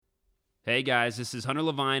Hey guys, this is Hunter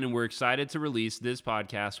Levine, and we're excited to release this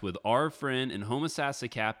podcast with our friend and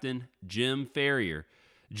Homosassa captain, Jim Farrier.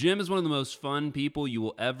 Jim is one of the most fun people you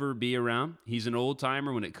will ever be around. He's an old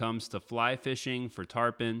timer when it comes to fly fishing for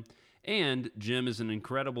tarpon, and Jim is an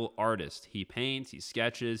incredible artist. He paints, he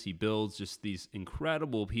sketches, he builds just these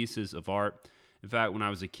incredible pieces of art. In fact, when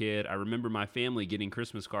I was a kid, I remember my family getting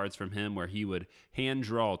Christmas cards from him where he would hand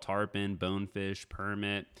draw tarpon, bonefish,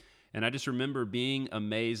 permit. And I just remember being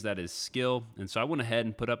amazed at his skill. And so I went ahead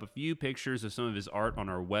and put up a few pictures of some of his art on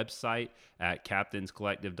our website at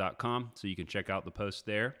captainscollective.com, so you can check out the post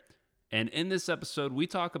there. And in this episode, we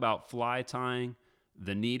talk about fly tying,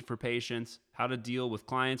 the need for patience, how to deal with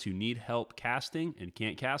clients who need help casting and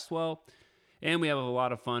can't cast well. And we have a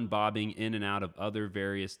lot of fun bobbing in and out of other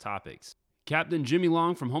various topics. Captain Jimmy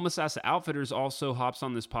Long from Homosassa Outfitters also hops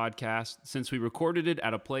on this podcast since we recorded it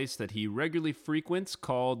at a place that he regularly frequents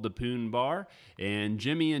called the Poon Bar, and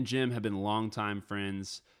Jimmy and Jim have been longtime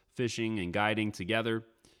friends, fishing and guiding together.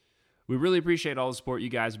 We really appreciate all the support you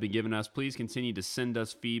guys have been giving us. Please continue to send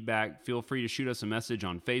us feedback. Feel free to shoot us a message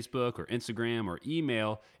on Facebook or Instagram or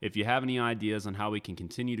email if you have any ideas on how we can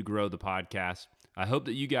continue to grow the podcast. I hope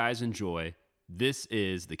that you guys enjoy. This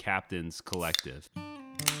is the Captain's Collective.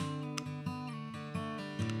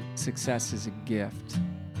 Success is a gift.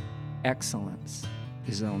 Excellence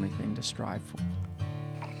is the only thing to strive for.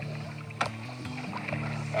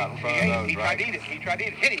 Out in front of those, He tried to eat it. He tried to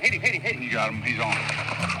eat it. Hit him. You got him. He's on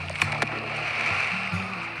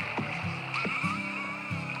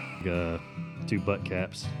it. 2 butt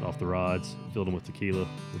caps off the rods, filled them with tequila.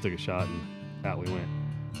 We took a shot and out we went.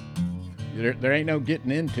 There ain't no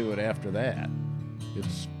getting into it after that.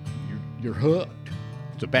 It's you're hooked.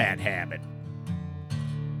 It's a bad habit.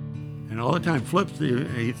 And all the time Flips,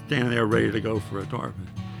 he's standing there ready to go for a tarpon.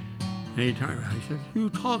 And he turned around, he says, "You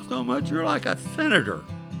talk so much, you're like a senator."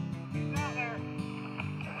 He's out there. All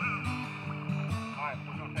right,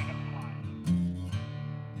 we're going to take up the line.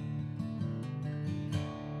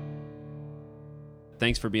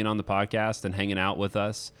 Thanks for being on the podcast and hanging out with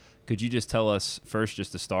us. Could you just tell us first,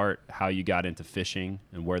 just to start, how you got into fishing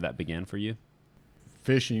and where that began for you?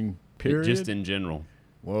 Fishing, period? Just in general.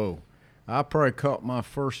 Whoa. I probably caught my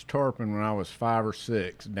first tarpon when I was 5 or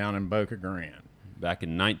 6 down in Boca Grande. Back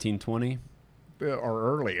in 1920? Or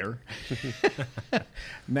earlier.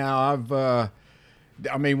 Now,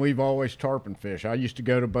 we've always tarpon fished. I used to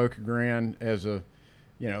go to Boca Grande as a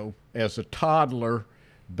toddler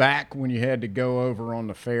back when you had to go over on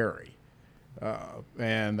the ferry.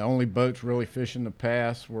 And the only boats really fishing the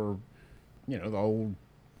pass were, the old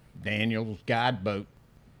Daniels guide boat,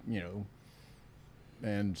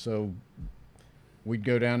 And so we'd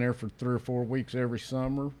go down there for 3 or 4 weeks every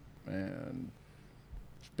summer and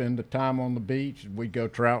spend the time on the beach. We'd go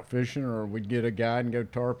trout fishing, or we'd get a guide and go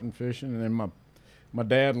tarpon fishing. And then my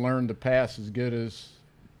dad learned to pass as good as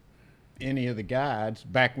any of the guides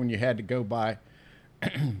back when you had to go by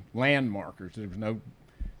land markers. There was no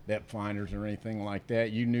depth finders or anything like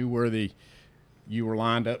that. You knew where you were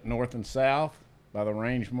lined up north and south by the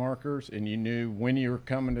range markers, and you knew when you were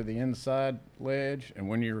coming to the inside ledge and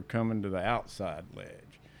when you were coming to the outside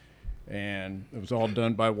ledge. And it was all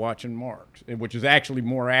done by watching marks, which is actually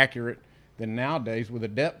more accurate than nowadays with a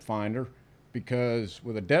depth finder, because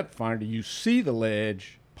with a depth finder, you see the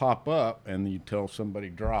ledge pop up and you tell somebody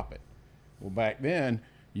drop it. Well, back then,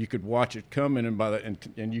 you could watch it coming,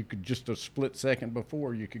 and you could, just a split second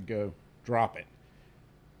before, you could go drop it.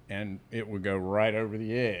 And it would go right over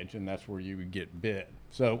the edge, and that's where you would get bit.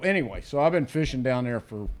 So anyway, I've been fishing down there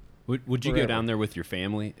for Would you forever. go down there with your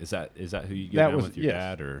family? Is that who you go down with, your yes.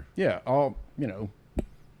 dad? Or Yeah,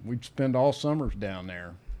 we'd spend all summers down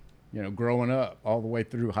there, growing up, all the way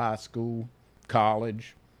through high school,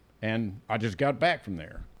 college, and I just got back from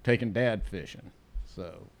there, taking Dad fishing.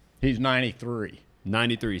 So he's 93.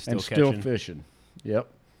 93, still and catching? still fishing. Yep.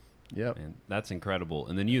 Man, that's incredible.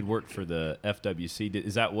 And then you had worked for the FWC.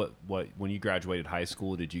 Is that what when you graduated high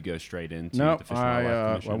school, did you go straight into No, the Fish and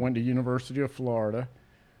Wildlife Commission? I went to University of Florida,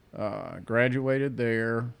 graduated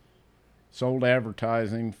there, sold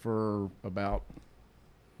advertising for about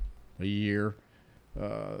a year.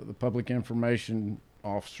 The public information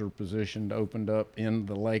officer position opened up in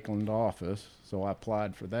the Lakeland office, so I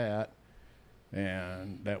applied for that.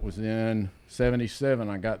 And that was in 77.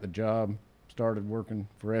 I got the job. Started working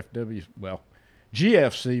for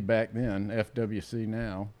GFC back then, FWC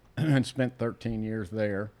now, and spent 13 years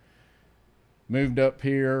there. Moved up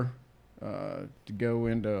here to go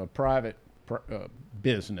into a private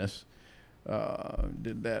business.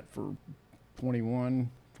 Did that for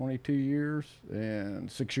 22 years,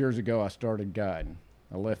 and 6 years ago I started guiding.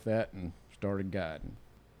 I left that and started guiding.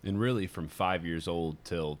 And really, from 5 years old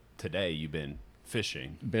till today, you've been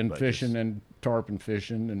fishing. Been but fishing just- and tarpon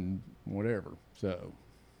fishing and whatever. So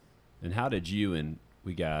And how did you and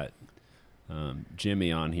we got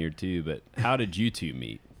Jimmy on here too? But how did you two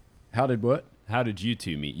meet? how did what? How did you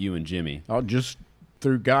two meet? You and Jimmy. Just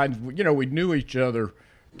through guides. You know, we knew each other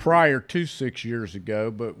prior to 6 years ago,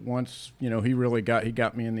 but once, you know, he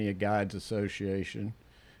got me in the Guides Association.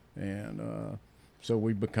 And so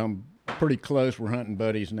we've become pretty close. We're hunting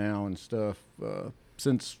buddies now and stuff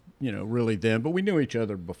since, you know, really then. But we knew each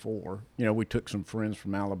other before. You know, we took some friends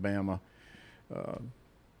from Alabama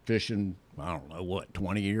fishing, I don't know, what,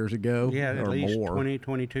 20 years ago? Yeah, at or least more. 20,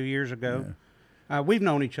 22 years ago. We've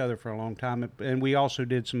known each other for a long time, and we also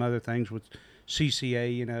did some other things with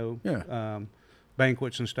CCA, you know,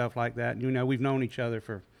 banquets and stuff like that. You know, we've known each other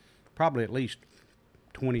for probably at least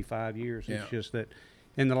 25 years. Yeah. It's just that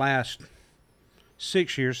in the last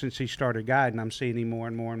 6 years since he started guiding, I'm seeing him more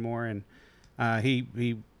and more and more, and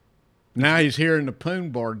he Now he's here in the Poon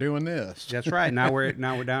Bar doing this. That's right. Now we're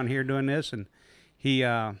down here doing this, and he,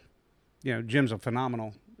 you know, Jim's a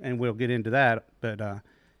phenomenal, and we'll get into that. But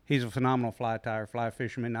he's a phenomenal fly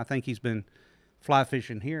fisherman. I think he's been fly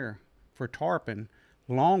fishing here for tarpon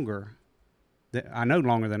longer. I know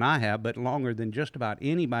longer than I have, but longer than just about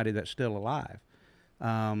anybody that's still alive.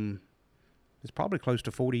 It's probably close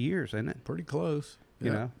to 40 years, isn't it? Pretty close.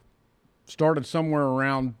 You know. Started somewhere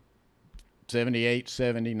around 78,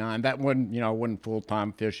 79. That wasn't, you know, I wasn't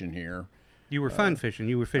full-time fishing here. You were fun fishing.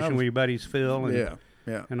 You were fishing with your buddies Phil and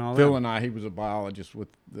and all Phil that. and I, he was a biologist with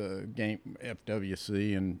the game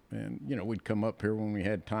FWC, and you know, we'd come up here when we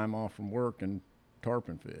had time off from work and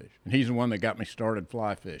tarpon fish. And he's the one that got me started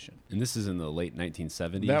fly fishing. And this is in the late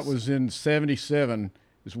 1970s. That was in 77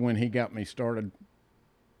 is when he got me started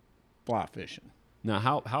fly fishing. Now,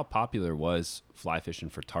 how popular was fly fishing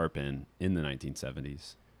for tarpon in the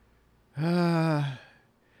 1970s?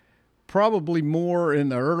 Probably more in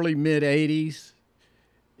the early mid 80s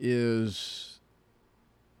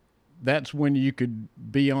that's when you could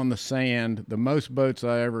be on the sand. The most boats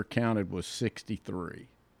I ever counted was 63.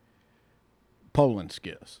 Poland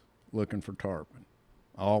skiffs looking for tarpon.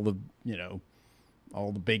 All the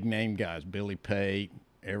big name guys, Billy Pate,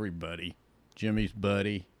 everybody, Jimmy's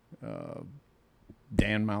buddy,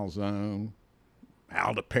 Dan Malzone,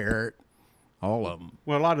 Alda Parrott, all of them.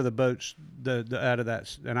 Well, a lot of the boats, the out of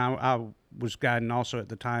that, and I was guiding also at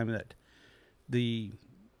the time that the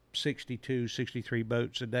 62, 63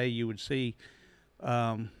 boats a day you would see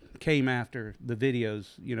came after the videos,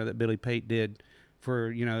 you know, that Billy Pate did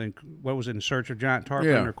for, you know, what was it, In Search of Giant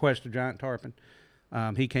Tarpon or Quest of Giant Tarpon.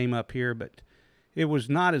 He came up here, but it was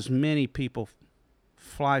not as many people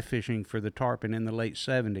fly fishing for the tarpon in the late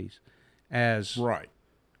 70s as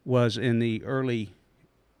was in the early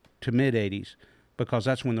to mid 80s, because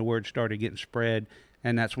that's when the word started getting spread,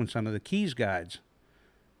 and that's when some of the Keys guides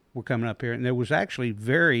were coming up here. And there was actually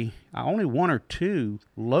only one or two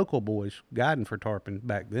local boys guiding for tarpon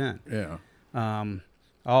back then. Yeah.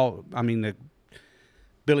 The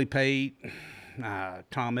Billy Pate,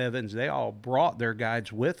 Tom Evans, they all brought their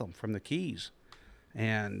guides with them from the Keys,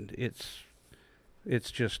 and it's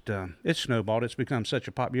just it's snowballed. It's become such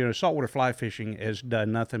a popular. You know, saltwater fly fishing has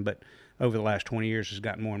done nothing but over the last 20 years has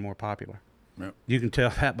gotten more and more popular. Yep. You can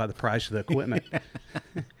tell that by the price of the equipment.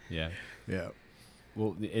 Yeah. Yeah.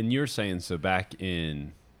 Well, and you're saying, so back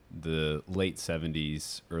in the late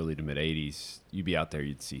 70s, early to mid 80s, you'd be out there,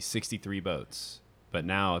 you'd see 63 boats. But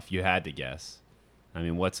now, if you had to guess, I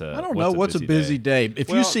mean, what's a busy day? If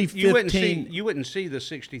you see 15, you wouldn't see the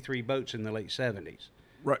 63 boats in the late 70s.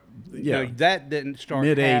 right? You Yeah, know, that didn't start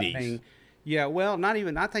Mid-80s. happening. Yeah, well, not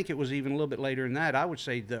even. I think it was even a little bit later than that. I would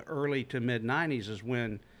say the early to mid 90s is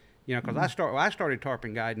when, you know, because I started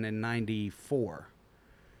tarpon guiding in 94.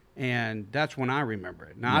 And that's when I remember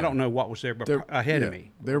it. Now, I don't know what was there, ahead of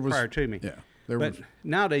me, prior to me. Yeah, But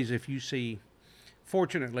nowadays, if you see,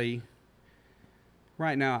 fortunately,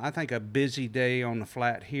 right now, I think a busy day on the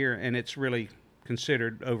flat here, and it's really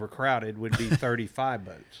considered overcrowded, would be 35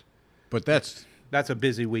 boats. But that's a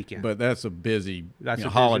busy weekend. a busy That's a busy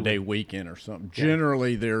holiday weekend or something.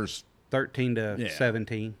 Generally, there's 13 to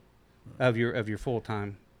 17 of your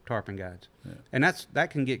full-time tarpon guides. And that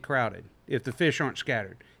can get crowded if the fish aren't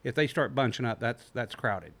scattered. If they start bunching up, that's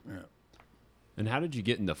crowded. And how did you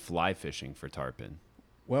get into fly fishing for tarpon?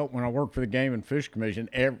 Well, when I worked for the Game and Fish Commission,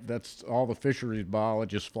 that's all the fisheries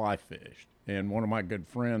biologists fly fished. And one of my good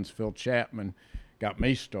friends, Phil Chapman, got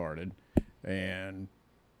me started. And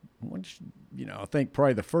I think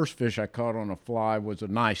probably the first fish I caught on a fly was a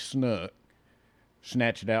nice snook.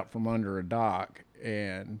 Snatched it out from under a dock.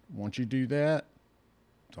 And once you do that,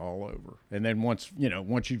 It's all over. And then once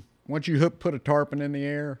you put a tarpon in the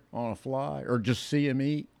air on a fly or just see him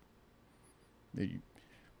eat,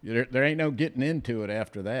 there ain't no getting into it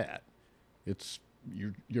after that.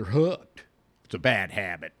 You're hooked. It's a bad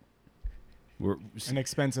habit. An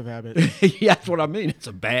expensive habit. Yeah, that's what I mean. It's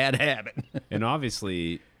a bad habit. And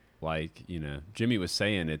obviously, like, Jimmy was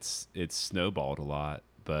saying, it's snowballed a lot.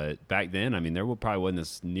 But back then, I mean, there probably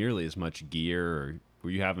wasn't nearly as much gear. Or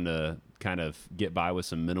were you having to kind of get by with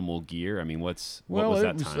some minimal gear? I mean, what was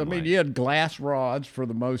that time like? You had glass rods for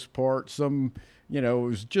the most part. Some, it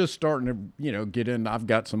was just starting to, get in. I've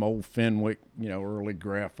got some old Fenwick, early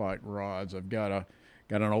graphite rods. I've got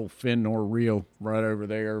an old Fenor reel right over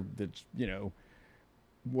there that's,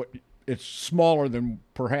 it's smaller than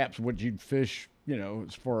perhaps what you'd fish,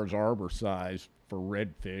 as far as arbor size for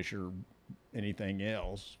redfish or anything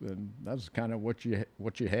else. And that's kind of what you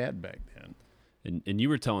had back then. And you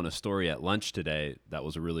were telling a story at lunch today that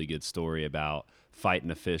was a really good story about fighting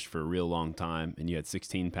a fish for a real long time, and you had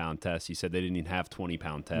 16-pound tests. You said they didn't even have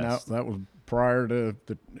 20-pound tests. No, that was prior to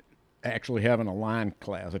actually having a line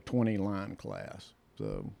class, a 20 line class.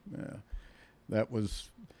 So, yeah,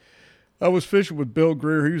 I was fishing with Bill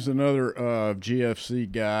Greer. He was another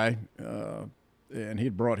GFC guy, and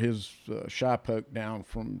he'd brought his shy poke down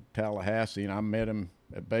from Tallahassee, and I met him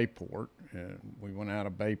at Bayport, and we went out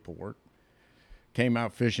of Bayport. Came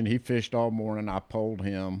out fishing. He fished all morning. I poled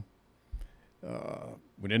him.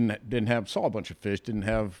 We saw a bunch of fish. Didn't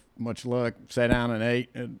have much luck. Sat down and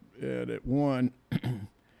ate. And at one,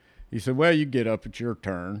 he said, "Well, you get up. It's your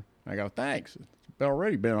turn." I go, "Thanks. It's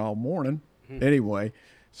already been all morning." Anyway,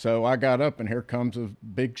 so I got up, and here comes a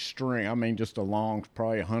big string. I mean, just a long,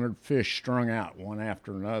 probably 100 fish strung out one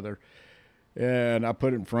after another. And I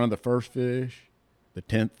put it in front of the first fish, the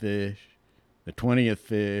 10th fish, the 20th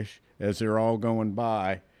fish. As they're all going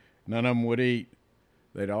by, none of them would eat.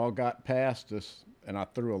 They'd all got past us, and I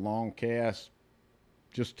threw a long cast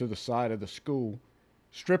just to the side of the school,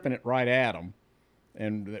 stripping it right at them.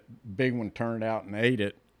 And that big one turned out and ate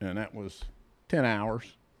it, and that was 10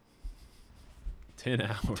 hours. 10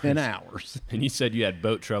 hours? 10 hours. And you said you had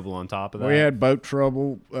boat trouble on top of that? We had boat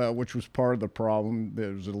trouble, which was part of the problem.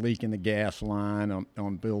 There was a leak in the gas line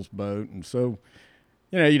on Bill's boat, and so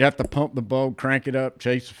you'd have to pump the boat, crank it up,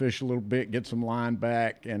 chase the fish a little bit, get some line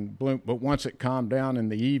back, and bloom. But once it calmed down in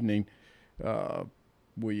the evening, the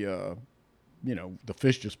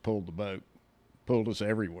fish just pulled the boat, pulled us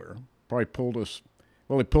everywhere. Probably pulled us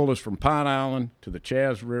from Pine Island to the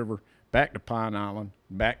Chaz River, back to Pine Island,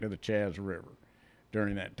 back to the Chaz River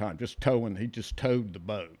during that time. He just towed the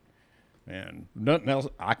boat. And nothing else,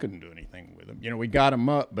 I couldn't do anything with him. We got him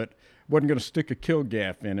up, but wasn't going to stick a kill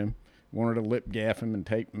gaff in him. Wanted to lip gaff him and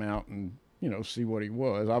tape him out and, see what he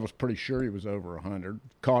was. I was pretty sure he was over 100.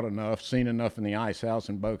 Caught enough, seen enough in the ice house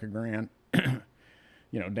in Boca Grande,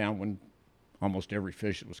 down when almost every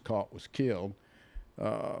fish that was caught was killed.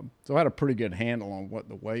 So I had a pretty good handle on what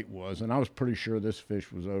the weight was, and I was pretty sure this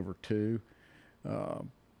fish was over 2.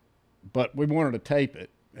 But we wanted to tape it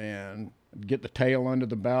and get the tail under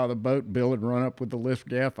the bow of the boat. Bill would run up with the lift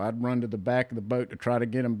gaff. I'd run to the back of the boat to try to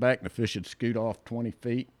get him back, and the fish would scoot off 20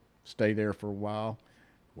 feet. Stay there for a while,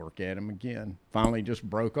 work at him again. Finally just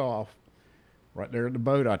broke off. Right there at the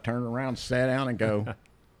boat, I turned around, sat down, and go,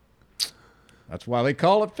 that's why they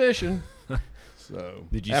call it fishing. So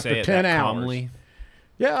did you after say it 10 that hours, calmly?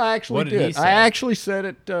 Yeah, I actually What did he say? I actually said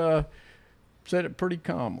it pretty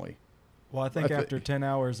calmly. Well, I think after 10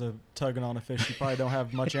 hours of tugging on a fish, you probably don't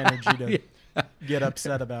have much energy to get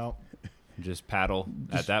upset about. Just paddle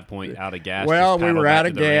at that point out of gas. Well, just we paddle were back out to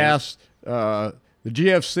of the gas. The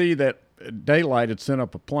GFC that Daylight had sent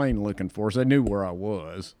up a plane looking for us. They knew where I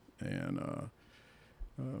was, and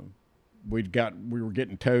we were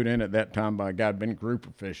getting towed in at that time by a guy who'd been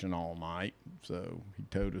grouper fishing all night, so he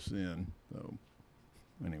towed us in. So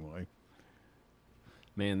anyway,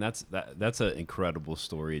 Man, that's an incredible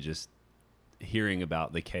story. Just hearing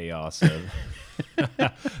about the chaos of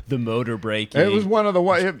the motor braking. It was one of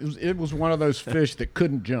it was one of those fish that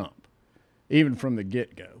couldn't jump, even from the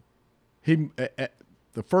get-go.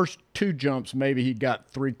 The first 2 jumps, maybe he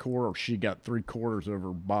got 3/4 or she got 3/4 of her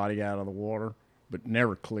body out of the water, but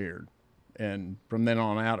never cleared. And from then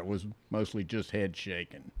on out, it was mostly just head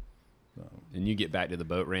shaking. So. And you get back to the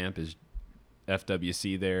boat ramp, is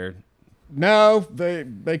FWC there? No,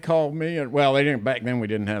 they called me. Well, they didn't back then. We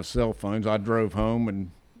didn't have cell phones. I drove home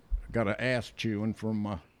and got an ass chewing from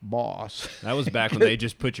my boss. That was back when they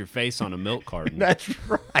just put your face on a milk carton. That's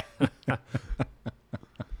right.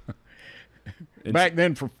 Back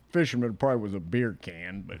then, for fishermen, it probably was a beer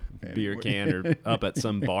can, but beer can or up at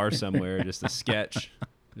some bar somewhere, just a sketch.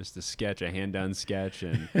 just a sketch, a hand done sketch,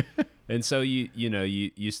 and and so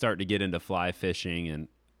you start to get into fly fishing, and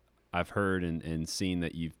I've heard and seen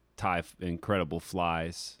that you tie incredible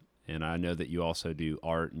flies, and I know that you also do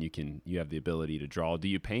art, and you have the ability to draw. Do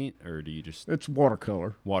you paint, or do you just? It's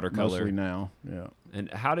watercolor. Watercolor mostly now. Yeah.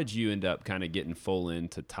 And how did you end up kind of getting full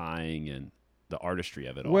into tying and the artistry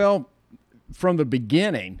of it all? Well, from the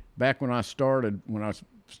beginning, back when I started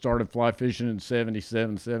fly fishing in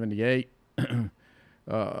 77, 78,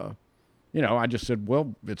 I just said,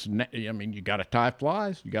 well, you got to tie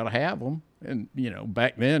flies, you got to have them. And,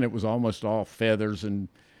 back then it was almost all feathers and,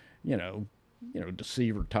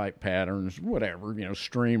 deceiver type patterns, whatever,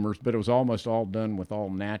 streamers, but it was almost all done with all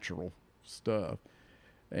natural stuff.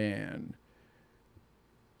 And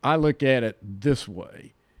I look at it this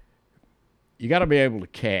way. You got to be able to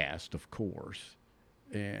cast, of course,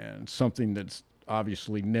 and something that's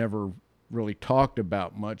obviously never really talked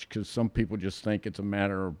about much because some people just think it's a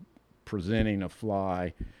matter of presenting a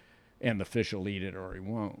fly and the fish will eat it or he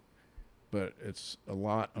won't. But it's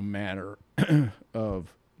a matter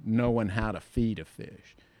of knowing how to feed a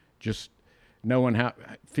fish, just knowing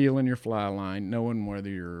feeling your fly line, knowing whether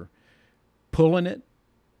you're pulling it,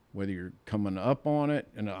 whether you're coming up on it,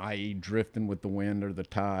 and i.e. drifting with the wind or the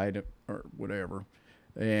tide or whatever.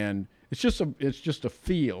 And it's just a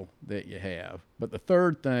feel that you have. But the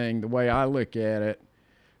third thing, the way I look at it,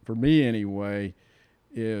 for me anyway,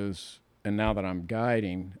 is, and now that I'm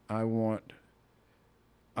guiding,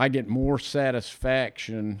 I get more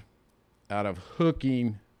satisfaction out of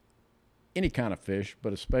hooking any kind of fish,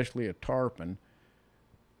 but especially a tarpon,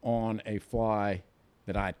 on a fly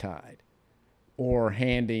that I tied, or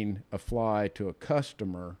handing a fly to a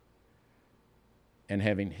customer and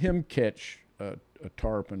having him catch a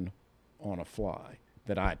tarpon on a fly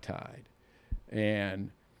that I tied.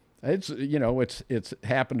 And it's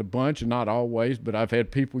happened a bunch, and not always, but I've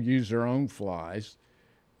had people use their own flies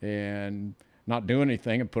and not do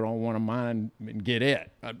anything and put on one of mine and get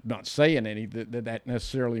it. I'm not saying that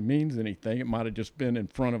necessarily means anything. It might have just been in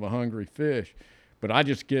front of a hungry fish. But I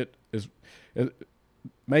just get as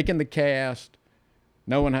making the cast,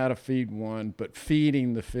 knowing how to feed one, but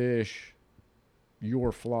feeding the fish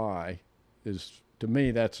your fly is, to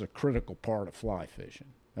me, that's a critical part of fly fishing.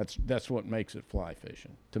 That's what makes it fly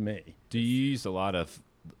fishing to me. Do you use a lot of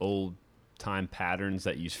old time patterns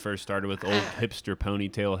that you first started with, old hipster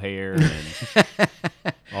ponytail hair and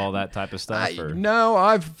all that type of stuff? No,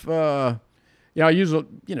 I've I use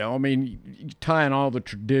tying all the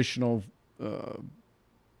traditional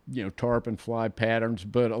tarpon fly patterns,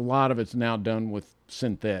 but a lot of it's now done with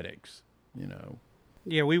synthetics.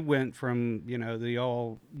 Yeah, we went from you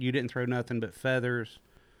didn't throw nothing but feathers,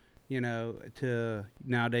 to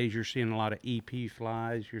nowadays you're seeing a lot of EP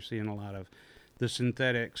flies. You're seeing a lot of the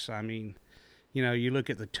synthetics. I mean, you look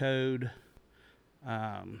at the toad.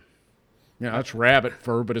 That's rabbit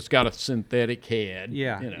fur, but it's got a synthetic head.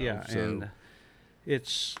 Yeah, so. And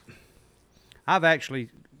I've actually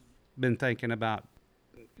been thinking about,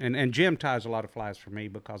 and Jim ties a lot of flies for me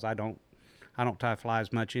because I don't tie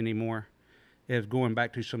flies much anymore. Is going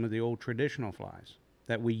back to some of the old traditional flies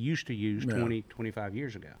that we used to use 20, 25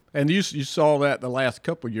 years ago. And you saw that the last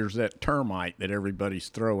couple of years, that termite that everybody's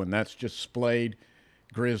throwing, that's just splayed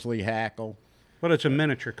grizzly hackle. Well, it's a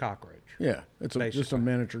miniature cockroach. Yeah, it's just a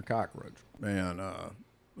miniature cockroach. And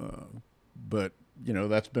but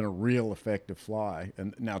that's been a real effective fly.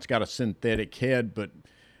 And now it's got a synthetic head, but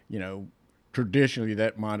traditionally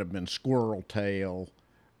that might have been squirrel tail,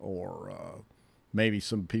 or maybe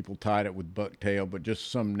some people tied it with bucktail, but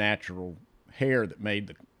just some natural hair that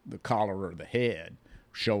made the collar or the head,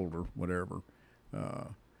 shoulder, whatever.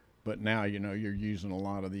 But now, you're using a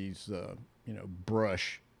lot of these,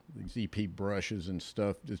 brush, these EP brushes and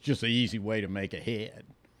stuff. It's just an easy way to make a head.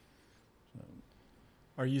 So.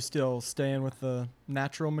 Are you still staying with the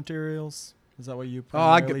natural materials? Is that what you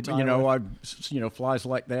primarily tie with? Flies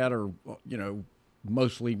like that are,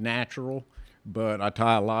 mostly natural. But I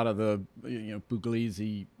tie a lot of the,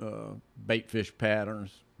 Puglisi bait fish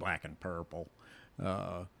patterns, black and purple,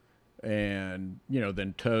 and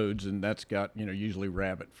then toads, and that's got usually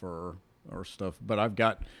rabbit fur or stuff. But I've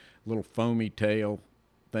got a little foamy tail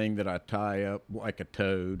thing that I tie up like a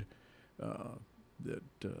toad that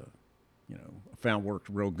I found worked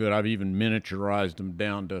real good. I've even miniaturized them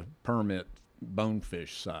down to permit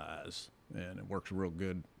bonefish size, and it works real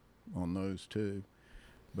good on those too.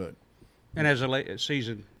 But and as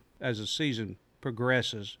the season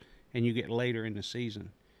progresses and you get later in the season,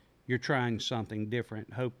 you're trying something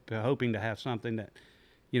different, hoping to have something that,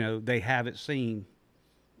 they haven't seen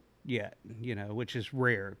yet, which is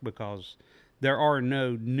rare because there are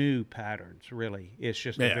no new patterns really. It's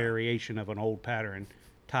just a Yeah. variation of an old pattern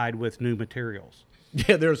tied with new materials.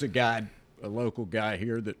 Yeah, there's a local guy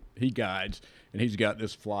here that he guides, and he's got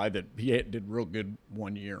this fly that did real good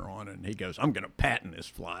one year on, and he goes, I'm going to patent this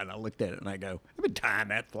fly. And I looked at it and I go, I've been tying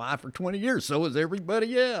that fly for 20 years, so has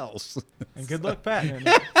everybody else. And good luck patenting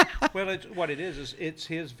it. Well, what it is it's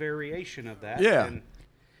his variation of that. Yeah.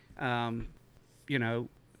 And, you know,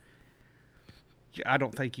 I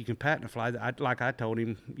don't think you can patent a fly. Like I told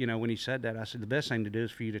him, you know, when he said that, I said the best thing to do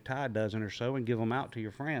is for you to tie a dozen or so and give them out to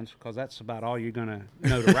your friends, because that's about all you're going to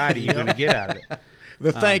notoriety you're going to get out of it.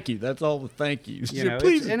 The thank you. That's all the thank yous. You know,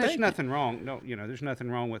 Please, and there's thank nothing wrong. No, you know, there's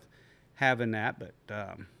nothing wrong with having that,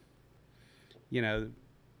 but you know,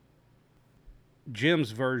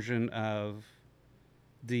 Jim's version of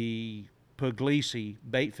the Puglisi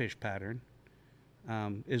baitfish pattern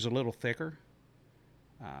is a little thicker.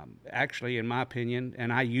 Actually, in my opinion,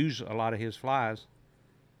 and I use a lot of his flies,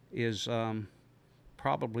 is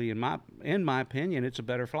probably in my opinion, it's a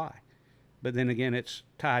better fly. But then again, it's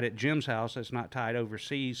tied at Jim's house. It's not tied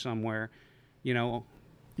overseas somewhere, you know.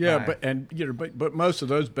 Yeah, by- but most of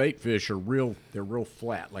those bait fish are they're real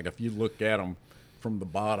flat. Like if you look at them from the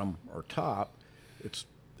bottom or top, it's,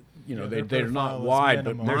 you know, their they're not profile is wide,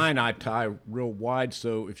 but minimal. mine I tie real wide.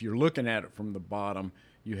 So if you're looking at it from the bottom,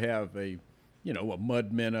 you have a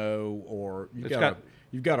mud minnow, or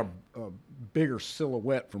you've got a bigger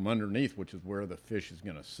silhouette from underneath, which is where the fish is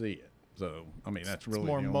going to see it. So, I mean, that's really It's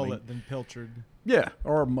more the only- mullet than pilchard. Yeah,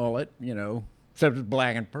 or a mullet, you know, except it's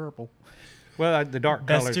black and purple. Well, the dark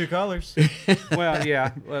Best colors. two colors. Well,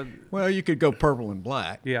 yeah. Well, you could go purple and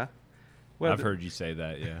black, Yeah. Well, I've heard you say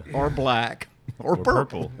that, yeah. or black, or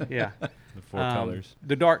purple. Yeah. The four colors.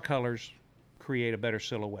 The dark colors create a better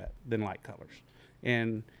silhouette than light colors.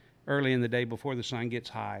 And early in the day before the sun gets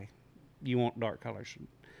high, you want dark colors.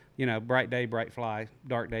 You know, bright day, bright fly,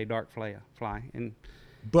 dark day, dark fly. And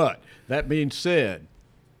But that being said,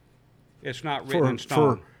 it's not written in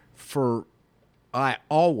stone. I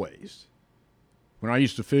always, when I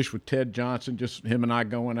used to fish with Ted Johnson, just him and I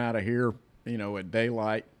going out of here, you know, at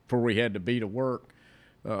daylight before we had to be to work,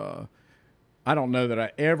 I don't know that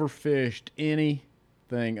I ever fished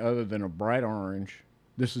anything other than a bright orange.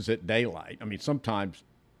 This is at daylight. I mean, sometimes,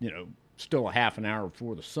 you know, still a half an hour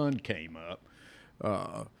before the sun came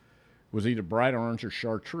up, was either bright orange or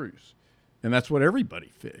chartreuse. And that's what everybody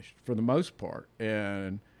fished for the most part.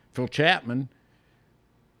 And Phil Chapman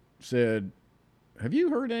said, have you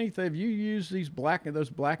heard anything? Have you used those black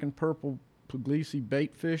and purple Puglisi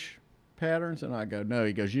bait fish patterns? And I go, no.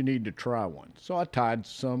 He goes, you need to try one. So I tied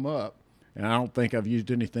some up, and I don't think I've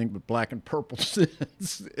used anything but black and purple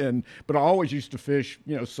since. But I always used to fish,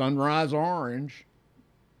 you know, sunrise orange.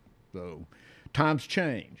 So times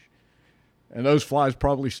change. And those flies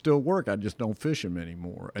probably still work. I just don't fish them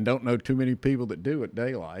anymore, and don't know too many people that do at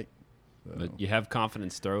daylight. So. But you have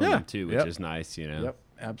confidence throwing Yeah. them too, which Yep. is nice, you know. Yep,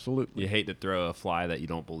 absolutely. You hate to throw a fly that you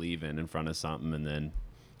don't believe in front of something, and then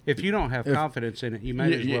If you don't have confidence in it, you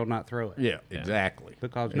may as well not throw it. Yeah, exactly.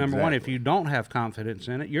 Because number one, if Exactly. you don't have confidence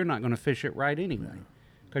in it, you're not going to fish it right anyway,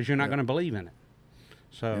 because you're not going to believe in it.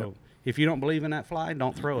 So if you don't believe in that fly,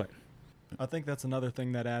 don't throw it. I think that's another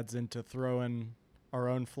thing that adds into throwing our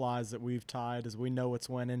own flies that we've tied, is we know what's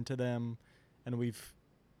went into them, and we've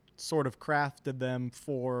sort of crafted them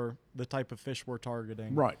for the type of fish we're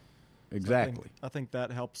targeting. Right, So exactly. I think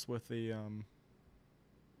that helps with the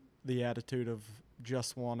attitude of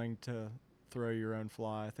just wanting to throw your own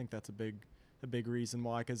fly. I think that's a big reason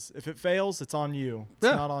why. Because if it fails, it's on you. It's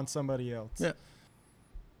Yeah. not on somebody else. Yeah.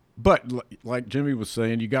 But like Jimmy was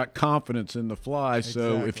saying, you got confidence in the fly,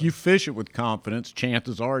 so if Exactly. you fish it with confidence,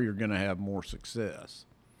 chances are you're going to have more success.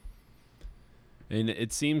 and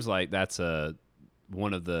it seems like that's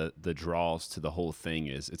one of the draws to the whole thing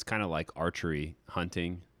is it's kind of like archery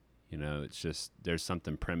hunting. You know, it's just there's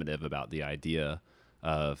something primitive about the idea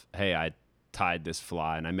of, hey, I tied this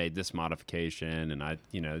fly and I made this modification, and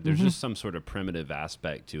there's just some sort of primitive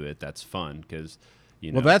aspect to it that's fun because,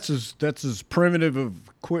 you know. Well, that's as primitive of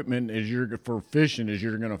equipment as for fishing as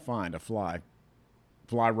you're going to find a fly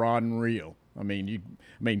rod and reel. I mean,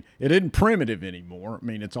 it isn't primitive anymore. I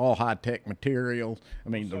mean, it's all high tech materials. I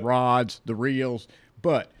mean, the rods, the reels,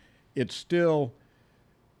 but it's still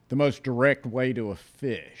the most direct way to a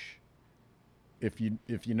fish. If you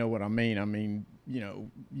know what I mean. I mean, you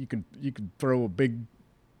know, you could throw a big,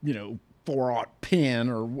 you know, 4/0 pin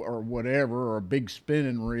or whatever, or a big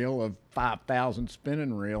spinning reel of 5,000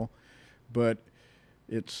 spinning reel, but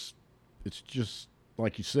it's just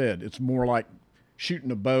like you said. It's more like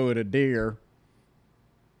shooting a bow at a deer.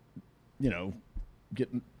 You know,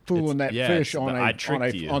 getting fooling that yeah, fish it's- on I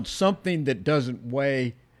tricked you. on something that doesn't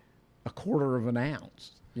weigh a quarter of an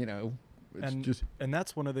ounce. You know, it's just And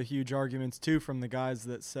that's one of the huge arguments too from the guys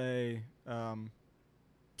that say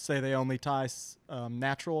they only tie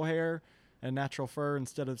natural hair and natural fur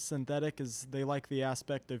instead of synthetic, is they like the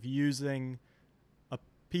aspect of using a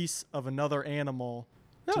piece of another animal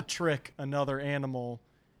to trick another animal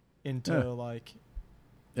into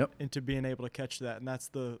into being able to catch that, and that's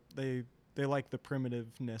they like the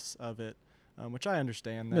primitiveness of it, which I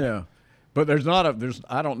understand that. Yeah, but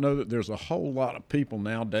I don't know that there's a whole lot of people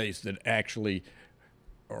nowadays that actually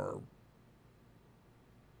are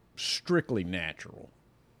strictly natural.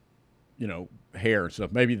 You know, hair and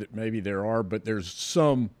stuff. Maybe there are, but there's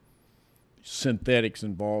some synthetics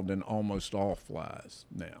involved in almost all flies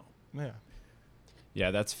now. Yeah.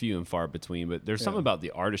 Yeah, that's few and far between, but there's something about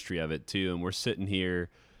the artistry of it too. And we're sitting here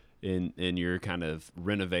in your kind of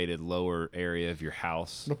renovated lower area of your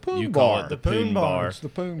house. The Poon You call Bar. it the Poon Bar. It's the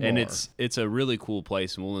Poon And Bar. it's a really cool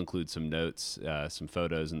place, and we'll include some notes, some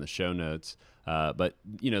photos in the show notes. But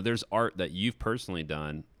you know, there's art that you've personally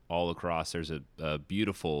done all across. There's a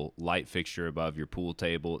beautiful light fixture above your pool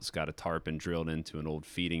table. It's got a tarpon drilled into an old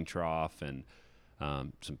feeding trough, and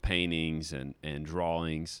some paintings and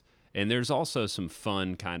drawings. And there's also some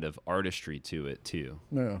fun kind of artistry to it too.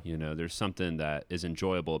 Yeah. You know, there's something that is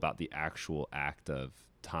enjoyable about the actual act of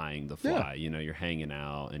tying the fly. Yeah. You know, you're hanging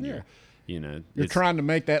out and Yeah. you're You're trying to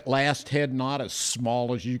make that last head knot as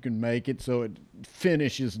small as you can make it, so it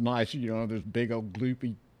finishes nice. You know, there's big old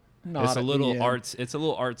gloopy knot. It's a at the little end. arts. It's a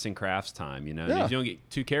little arts and crafts time. You know, And Yeah. if you don't get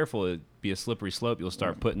too careful, it'd be a slippery slope. You'll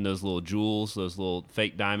start putting those little jewels, those little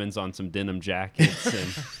fake diamonds on some denim jackets,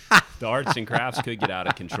 and the arts and crafts could get out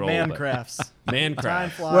of control. Man but- crafts. Man Tying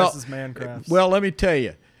crafts. flies is man crafts. Well, let me tell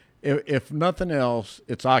you, if nothing else,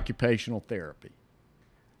 it's occupational therapy.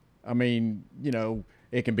 I mean, you know,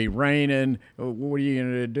 it can be raining. What are you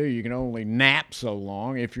going to do? You can only nap so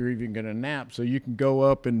long, if you're even going to nap. So you can go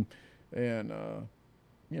up and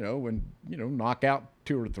knock out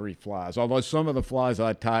 2 or 3 flies. Although some of the flies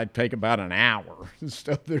I tied take about an hour.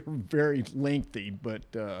 So they're very lengthy, but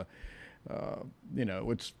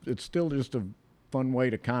it's still just a fun way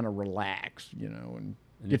to kind of relax, and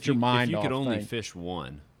get your mind off If you could only things. fish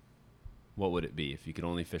one, what would it be? If you could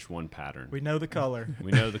only fish one pattern, We know the color.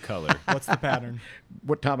 we know the color. What's the pattern?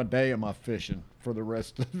 What time of day am I fishing for the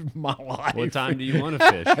rest of my life? What time do you want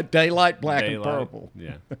to fish? Daylight, black and Daylight. purple.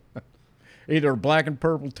 Yeah. Either a black and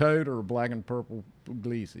purple toad or a black and purple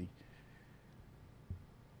puglisi.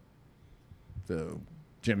 So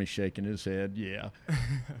Jimmy's shaking his head, yeah.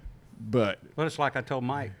 But Well, it's like I told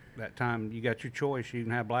Mike that time. You got your choice. You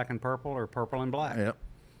can have black and purple or purple and black. yep.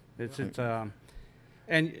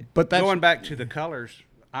 And But that's- going back to the colors,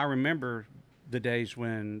 I remember the days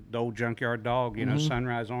when the old junkyard dog, Mm-hmm.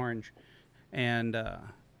 sunrise orange, and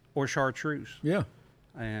or chartreuse. Yeah.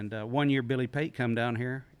 And one year Billy Pate come down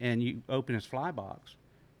here, and you open his fly box,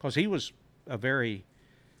 because he was a very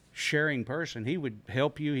sharing person. He would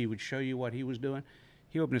help you. He would show you what he was doing.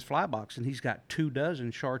 He opened his fly box, and he's got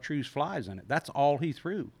 24 chartreuse flies in it. That's all he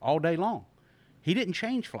threw all day long. He didn't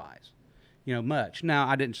change flies, much. Now,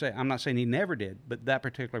 I'm not saying he never did, but that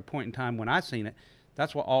particular point in time when I seen it,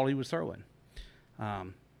 that's all he was throwing.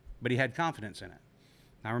 But he had confidence in it.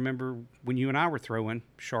 I remember when you and I were throwing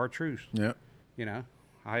chartreuse. Yep.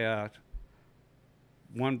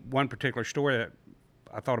 One particular story that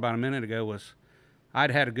I thought about a minute ago was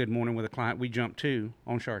I'd had a good morning with a client. We jumped 2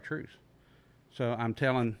 on chartreuse. So I'm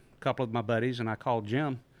telling a couple of my buddies, and I called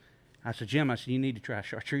Jim. I said, Jim, you need to try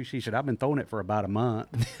chartreuse. He said, I've been throwing it for about a month,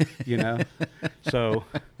 So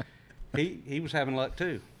he was having luck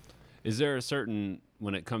too. Is there a certain,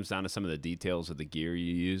 when it comes down to some of the details of the gear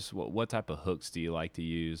you use, what type of hooks do you like to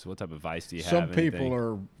use? What type of vise do you Some have? people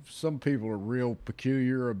are real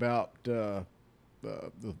peculiar about the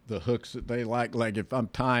hooks that they like. Like if I'm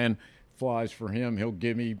tying flies for him, he'll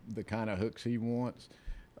give me the kind of hooks he wants.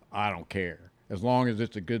 I don't care, as long as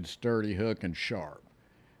it's a good sturdy hook and sharp.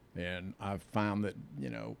 And I've found that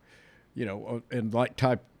and like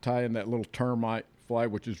tying that little termite fly,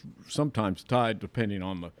 which is sometimes tied depending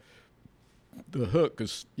on the hook,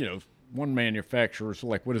 because one manufacturer's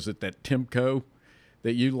like, what is it, that Timco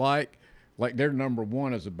that you like their number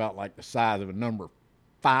 1 is about like the size of a number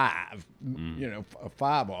 5, a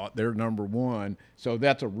 5/0. They're number 1, so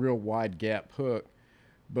that's a real wide gap hook.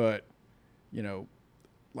 But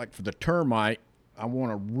like for the termite, I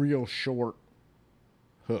want a real short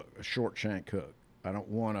hook, a short shank hook. I don't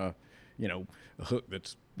want a hook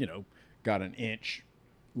that's got an inch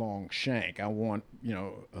long shank. I want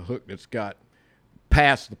a hook that's got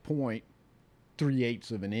past the point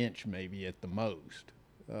 3/8 of an inch maybe at the most.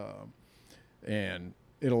 And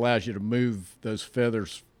it allows you to move those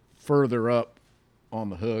feathers further up on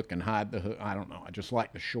the hook and hide the hook. I don't know. I just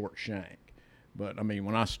like the short shank. But, I mean,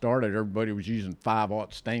 when I started, everybody was using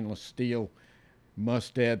 5/0 stainless steel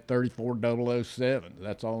Mustad 34007.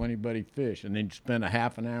 That's all anybody fished. And then you spend a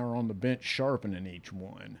half an hour on the bench sharpening each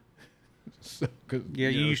one. So, you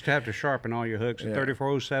used to have to sharpen all your hooks. Yeah.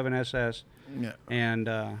 3407 SS. Yeah. And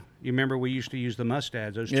you remember we used to use the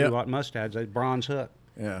Mustads, those 2/0 Mustads, that bronze hook.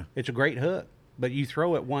 Yeah. It's a great hook, but you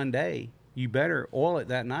throw it one day, you better oil it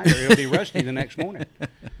that night or it'll be rusty the next morning.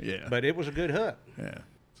 Yeah. But it was a good hook. Yeah.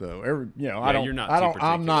 So I Yeah, don't. you're not I too don't.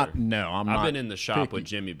 I'm not. particular. No, I'm I've not. been in the shop picky. with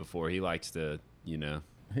Jimmy before. He likes to, He get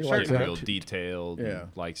likes to real have detailed. Yeah.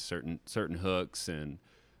 And likes certain hooks, and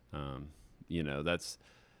that's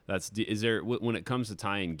is there when it comes to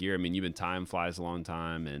tying gear. I mean, you've been tying flies a long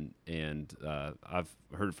time, and I've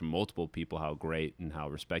heard from multiple people how great and how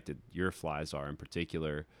respected your flies are in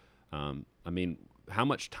particular. I mean, how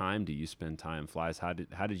much time do you spend tying flies? How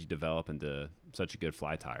did you develop into such a good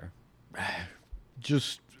fly tyer?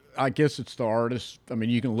 Just, I guess it's the artist. I mean,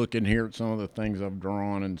 you can look in here at some of the things I've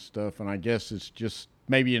drawn and stuff, and I guess it's just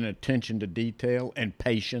maybe an attention to detail and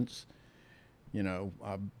patience.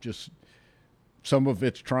 Some of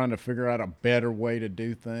it's trying to figure out a better way to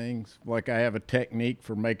do things. Like I have a technique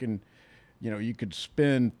for making, you could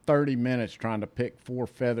spend 30 minutes trying to pick 4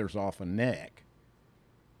 feathers off a neck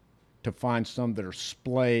to find some that are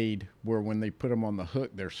splayed, where when they put them on the hook,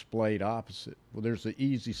 they're splayed opposite. Well, there's an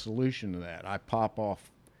easy solution to that. I pop off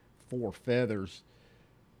 4 feathers,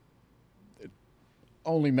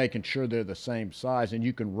 only making sure they're the same size, and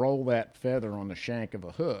you can roll that feather on the shank of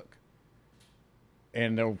a hook,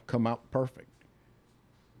 and they'll come out perfect.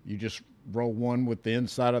 You just roll one with the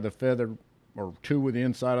inside of the feather, or 2 with the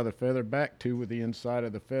inside of the feather back, 2 with the inside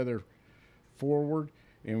of the feather forward.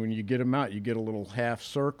 And when you get them out, you get a little half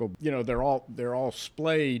circle. They're all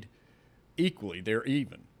splayed equally. They're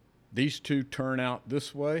even. These 2 turn out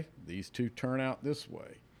this way. These 2 turn out this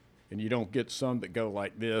way. And you don't get some that go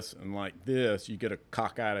like this and like this. You get a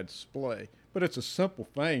cockeyed splay. But it's a simple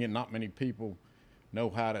thing, and not many people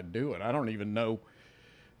know how to do it. I don't even know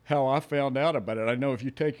how I found out about it. I know if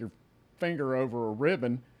you take your finger over a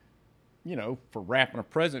ribbon, for wrapping a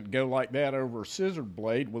present, go like that over a scissor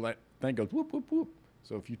blade, well, that thing goes whoop, whoop, whoop.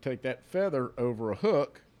 So if you take that feather over a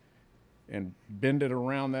hook and bend it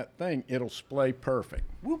around that thing, it'll splay perfect.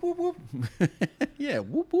 Whoop, whoop, whoop. Yeah,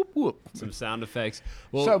 whoop, whoop, whoop. Some sound effects.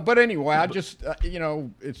 Well, But anyway, I just,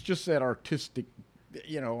 it's just that artistic,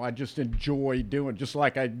 I just enjoy doing, just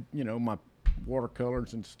like my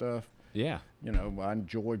watercolors and stuff. yeah, I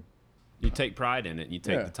enjoy. you take pride in it. And you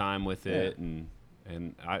take Yeah. the time with it, and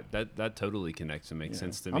that totally connects and makes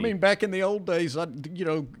sense to me. I mean, back in the old days,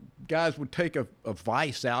 guys would take a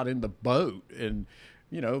vise out in the boat, and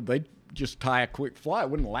they'd just tie a quick fly. It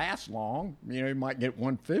wouldn't last long. You might get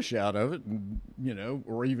one fish out of it, and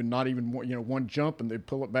or even not even one jump, and they'd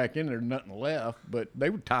pull it back in. There's nothing left, but they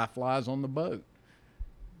would tie flies on the boat.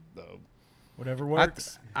 So Whatever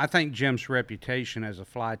works. I think Jim's reputation as a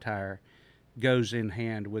fly tyer goes in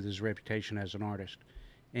hand with his reputation as an artist.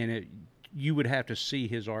 And you would have to see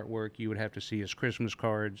his artwork. You would have to see his Christmas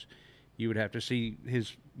cards. You would have to see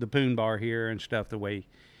the Poon Bar here and stuff. The way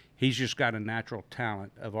he's just got a natural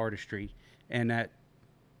talent of artistry, and that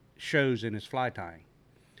shows in his fly tying.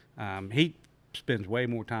 He spends way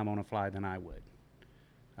more time on a fly than I would.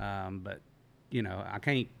 But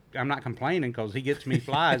I'm not complaining because he gets me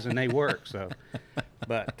flies and they work. So,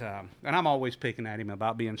 but and I'm always picking at him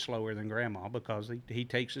about being slower than Grandma because he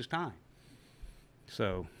takes his time.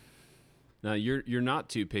 So. Now you're not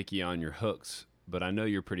too picky on your hooks, but I know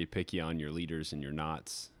you're pretty picky on your leaders and your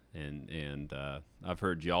knots, and I've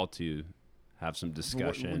heard y'all two have some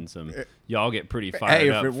discussion. Y'all get pretty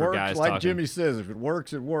fired up if it for works, guys like talking. Jimmy says, if it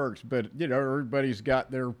works, it works. But everybody's got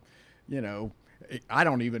their, I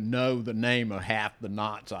don't even know the name of half the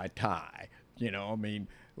knots I tie. I mean,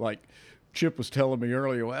 like Chip was telling me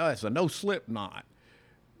earlier, well, it's a no slip knot.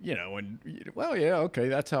 And well, yeah, okay,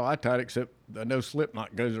 that's how I tied it, except the no slip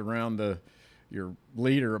knot goes around your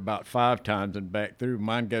leader about 5 times and back through.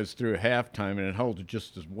 Mine goes through a half time and it holds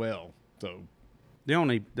just as well. So the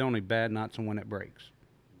only bad knot's the one that breaks.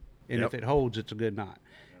 And Yep. if it holds, it's a good knot.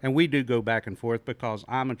 And we do go back and forth because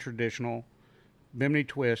I'm a traditional Bimini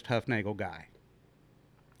twist Huffnagel guy.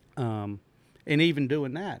 And even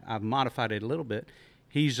doing that, I've modified it a little bit.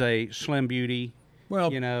 He's a Slim Beauty. Well,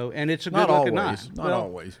 and it's a not good-looking always, knot. not Well,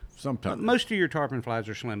 always. Sometimes most of your tarpon flies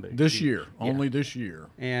are Slim Beauty. this year, Yeah. only this year.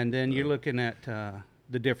 And then you're looking at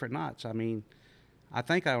the different knots. I mean, I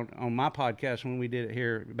think on my podcast when we did it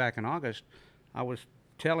here back in August, I was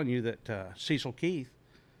telling you that Cecil Keith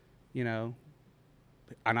you know,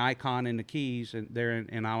 an icon in the Keys and there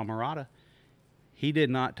in Alamorada, he did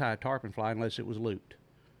not tie a tarpon fly unless it was looped.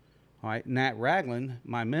 All right, Nat Ragland,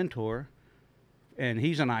 my mentor, and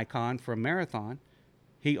he's an icon for a marathon,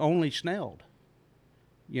 he only snelled,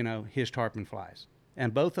 you know, his tarpon flies.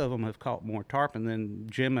 And both of them have caught more tarpon than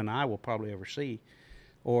Jim and I will probably ever see,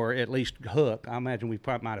 or at least hook. I imagine we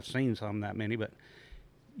probably might have seen some that many, but,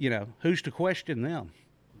 you know, who's to question them?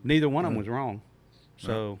 Neither one of them was wrong.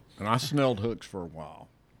 So, and I snelled hooks for a while,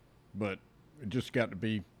 but it just got to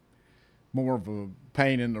be more of a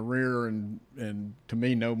pain in the rear and to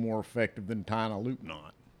me no more effective than tying a loop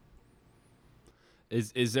knot.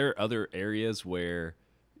 Is there other areas where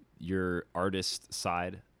your artist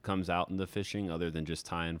side comes out in the fishing other than just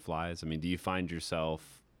tying flies? I mean, do you find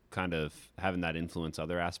yourself kind of having that influence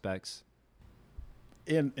other aspects?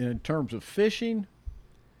 In terms of fishing?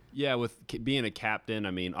 Yeah, with being a captain,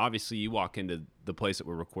 I mean, obviously you walk into the place that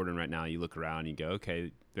we're recording right now, you look around and you go,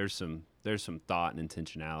 okay, there's some thought and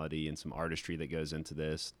intentionality and some artistry that goes into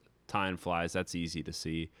this. Tying flies, that's easy to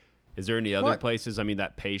see. Is there any other places? I mean,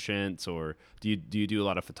 that patience, or do you do a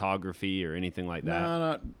lot of photography or anything like that?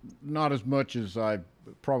 No, not as much as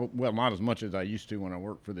not as much as I used to when I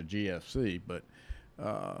worked for the GFC, but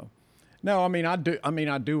no, I mean, I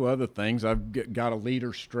do other things. I've got a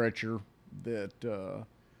leader stretcher that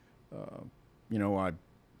you know, I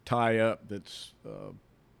tie up. That's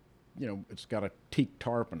you know, it's got a teak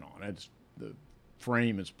tarpon on it. The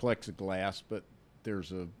frame is plexiglass, but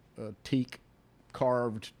there's a teak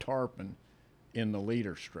carved tarpon in the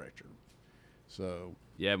leader stretcher. So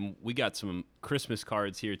yeah, we got some Christmas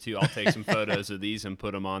cards here too. I'll take some photos of these and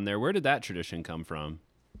put them on there. Where did that tradition come from?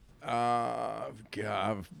 God,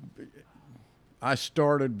 I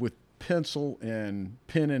started with pencil and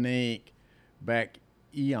pen and ink back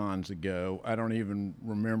eons ago. I don't even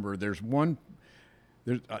remember.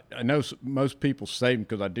 I know most people save them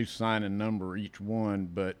because I do sign and number each one,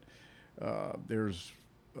 but there's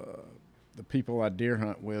the people I deer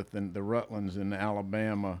hunt with and the Rutlands in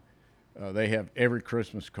Alabama. They have every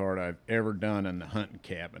Christmas card I've ever done in the hunting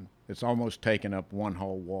cabin. It's almost taken up one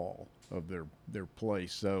whole wall of their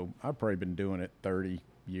place. So I've probably been doing it 30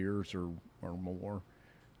 years or more.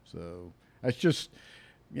 So that's just,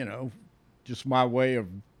 you know, just my way of,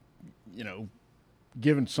 you know,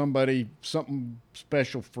 giving somebody something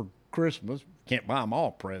special for Christmas. Can't buy them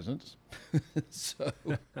all presents. So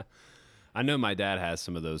I know my dad has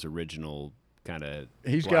some of those original kind of.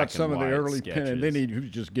 He's got some of the early sketches. pen, and then he was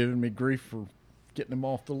just giving me grief for getting them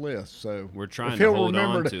off the list. So we're trying to hold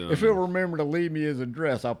on to him. If he'll remember to leave me his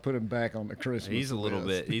address, I'll put him back on the Christmas He's a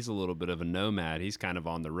little bit of a nomad. He's kind of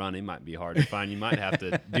on the run. He might be hard to find. You might have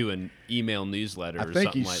to do an email newsletter or something like that.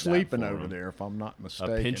 I think he's sleeping over there, if I'm not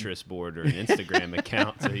mistaken. A Pinterest board or an Instagram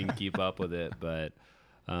account so he can keep up with it. But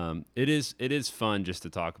it is fun just to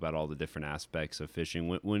talk about all the different aspects of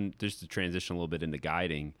fishing. When just to transition a little bit into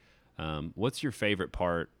guiding, what's your favorite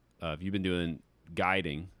part of? You've been doing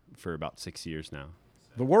guiding for about 6 years now.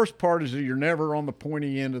 The worst part is that you're never on the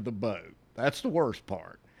pointy end of the boat. That's the worst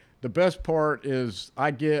part. The best part is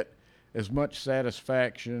I get as much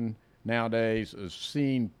satisfaction nowadays as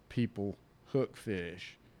seeing people hook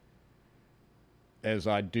fish as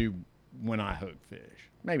I do when I hook fish.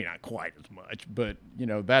 Maybe not quite as much, but you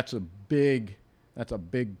know, that's a big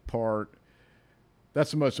part.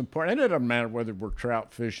 That's the most important. And it doesn't matter whether we're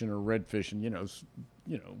trout fishing or red fishing, you know,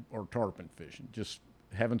 or tarpon fishing. Just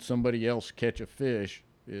having somebody else catch a fish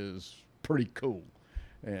is pretty cool,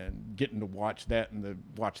 and getting to watch that and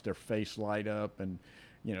watch their face light up, and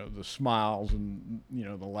you know, the smiles and you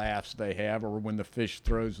know, the laughs they have, or when the fish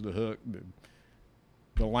throws the hook,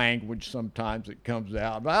 the language sometimes it comes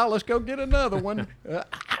out. Well, let's go get another one.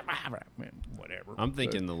 Whatever. I'm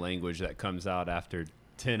thinking the language that comes out after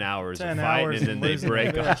 10 hours of fighting and then they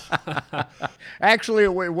break off. Actually,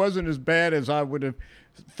 it wasn't as bad as I would have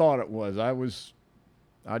thought it was.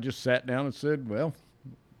 I just sat down and said, well,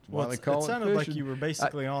 why they call it sounded fishing. like you were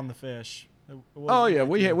basically on the fish. Oh yeah,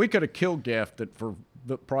 we could have kill gaffed it for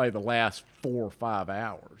probably the last 4 or 5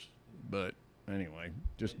 hours, but anyway,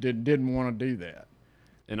 just didn't want to do that.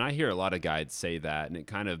 And I hear a lot of guides say that, and it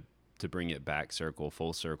kind of, to bring it back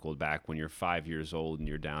full circle back when you're 5 years old and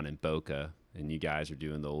you're down in Boca and you guys are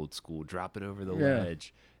doing the old school drop it over the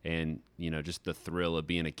ledge, and you know, just the thrill of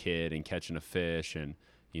being a kid and catching a fish, and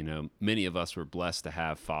You know, many of us were blessed to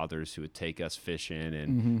have fathers who would take us fishing,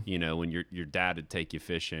 and you know, when your dad would take you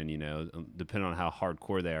fishing, you know, depending on how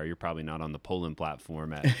hardcore they are, you're probably not on the polling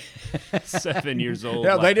platform at 7 years old.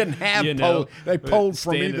 Yeah, like, they didn't have you know, they pulled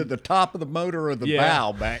from standing- either the top of the motor or the Yeah.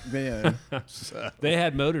 bow back then. So, They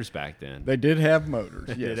had motors back then. they did have motors.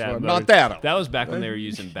 Did Yes, have well, motors. not that old. That was back when they were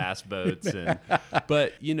using bass boats, and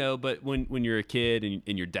but you know, but when you're a kid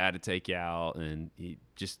and your dad would take you out, and he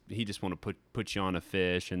just want to put you on a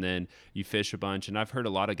fish, and then you fish a bunch. And I've heard a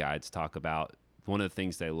lot of guides talk about one of the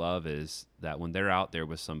things they love is that when they're out there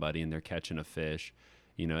with somebody and they're catching a fish,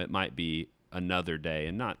 you know, it might be another day,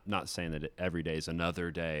 and not saying that every day is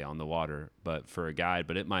another day on the water, but for a guide,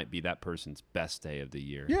 but it might be that person's best day of the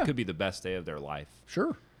year. Yeah. It could be the best day of their life.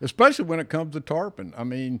 Sure, especially when it comes to tarpon. I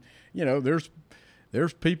mean, you know, there's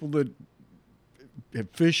people that have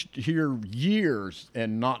fished here years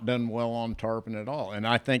and not done well on tarpon at all, and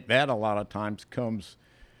I think that a lot of times comes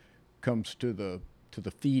to the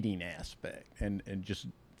feeding aspect and just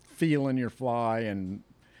feeling your fly and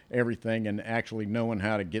everything, and actually knowing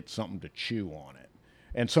how to get something to chew on it.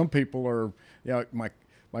 And some people are, you know,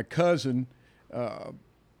 my cousin,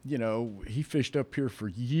 you know, he fished up here for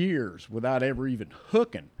years without ever even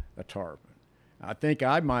hooking a tarpon. I think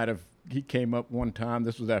he came up one time,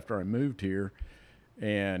 this was after I moved here,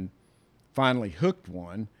 and finally hooked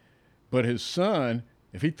one. But his son,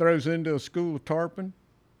 if he throws into a school of tarpon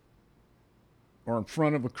or in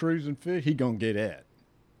front of a cruising fish, he gonna get it.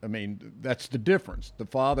 I mean, that's the difference. The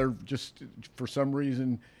father just, for some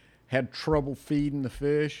reason, had trouble feeding the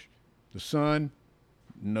fish. The son,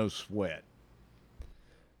 no sweat.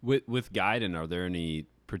 With guiding, are there any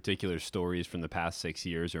particular stories from the past 6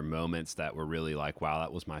 years or moments that were really like, wow,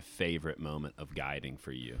 that was my favorite moment of guiding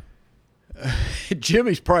for you?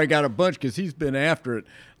 Jimmy's probably got a bunch because he's been after it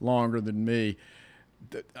longer than me.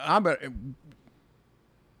 The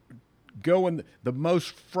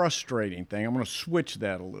most frustrating thing, I'm going to switch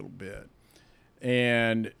that a little bit,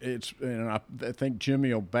 and I think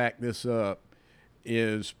Jimmy will back this up,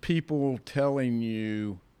 is people telling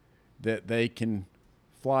you that they can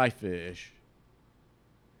fly fish,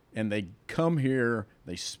 and they come here,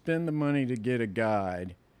 they spend the money to get a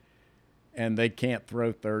guide, and they can't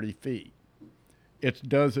throw 30 feet. It's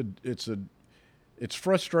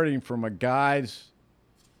frustrating from a guide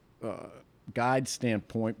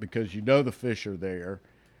standpoint, because you know the fish are there,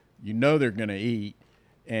 you know they're going to eat,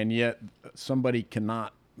 and yet somebody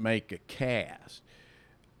cannot make a cast.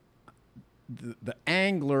 The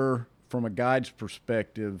angler, from a guide's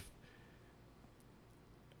perspective,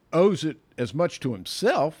 owes it as much to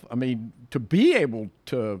himself, I mean, to be able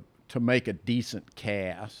to make a decent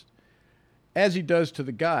cast, as he does to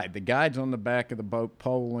the guide. The guide's on the back of the boat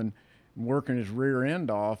poling and working his rear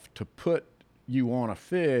end off to put you on a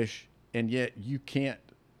fish, and yet you can't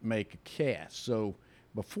make a cast. So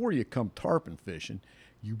before you come tarpon fishing,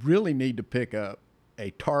 you really need to pick up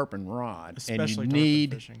a tarpon rod, Especially and you tarpon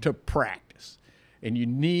need fishing. to practice. And you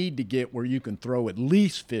need to get where you can throw at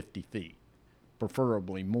least 50 feet,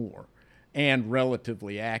 preferably more, and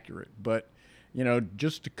relatively accurate. But, you know,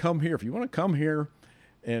 just to come here, if you want to come here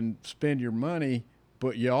and spend your money,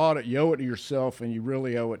 but you owe it to yourself, and you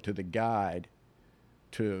really owe it to the guide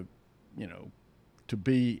to, you know, to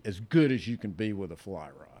be as good as you can be with a fly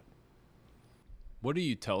rod. What do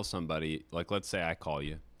you tell somebody, like let's say I call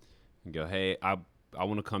you and go, hey, I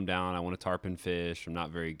want to come down, I want to tarpon fish, I'm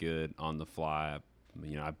not very good on the fly,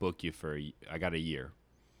 you know, I book you I got a year.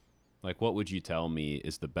 Like, what would you tell me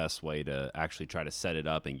is the best way to actually try to set it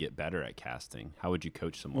up and get better at casting? How would you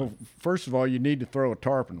coach someone? Well, first of all, you need to throw a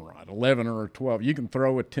tarpon rod, 11 or a 12. You can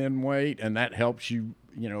throw a 10 weight, and that helps you,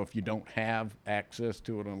 you know, if you don't have access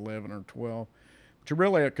to an 11 or 12. But you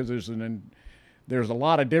really, because there's a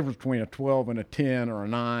lot of difference between a 12 and a 10 or a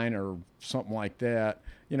 9 or something like that.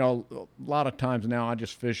 You know, a lot of times now I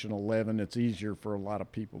just fish an 11. It's easier for a lot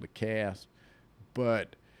of people to cast.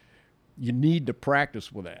 But you need to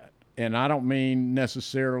practice with that. And I don't mean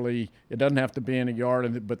necessarily, it doesn't have to be in a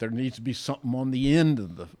yard, but there needs to be something on the end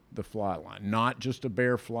of the fly line, not just a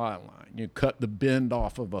bare fly line. You cut the bend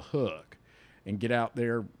off of a hook and get out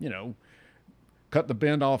there, you know, cut the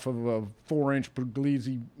bend off of a 4-inch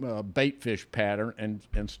Puglisi bait fish pattern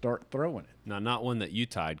and start throwing it. Now, not one that you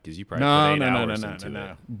tied, because you probably put 8 hours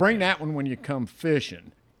into it. Bring that one when you come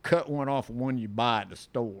fishing. Cut one off of one you buy at the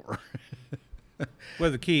store. Well,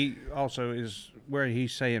 the key also is where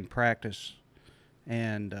he's saying practice.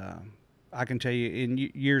 And I can tell you,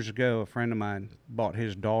 years ago, a friend of mine bought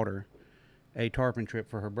his daughter a tarpon trip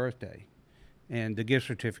for her birthday. And the gift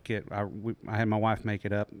certificate, I had my wife make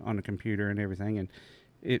it up on the computer and everything. And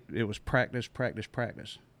it was practice, practice,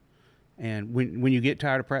 practice. And when you get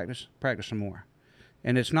tired of practice some more.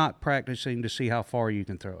 And it's not practicing to see how far you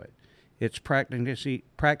can throw it. It's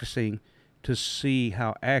practicing to see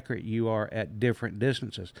how accurate you are at different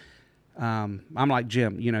distances. I'm like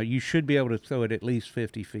Jim. You should be able to throw it at least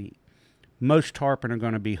 50 feet. Most tarpon are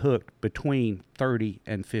going to be hooked between 30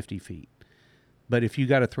 and 50 feet. But if you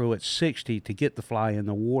got to throw it 60 to get the fly in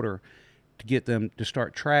the water, to get them to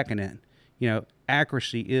start tracking it,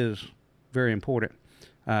 accuracy is very important.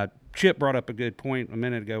 Chip brought up a good point a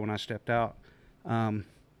minute ago when I stepped out.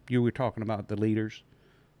 You were talking about the leaders,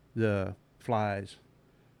 the flies,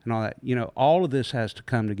 and all that. All of this has to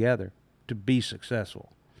come together to be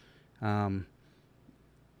successful. And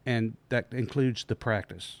that includes the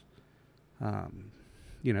practice.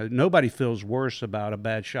 Nobody feels worse about a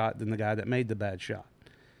bad shot than the guy that made the bad shot.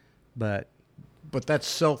 But that's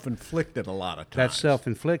self-inflicted a lot of times. That's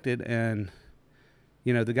self-inflicted, and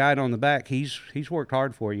the guy on the back, he's worked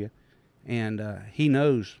hard for you, and he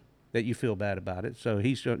knows that you feel bad about it. So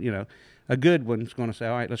he's a good one's going to say,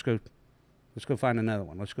 all right, let's go find another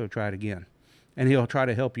one. Let's go try it again, and he'll try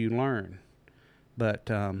to help you learn. But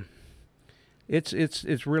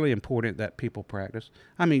it's really important that people practice.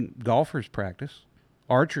 I mean, golfers practice,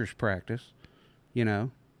 archers practice,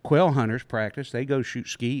 quail hunters practice. They go shoot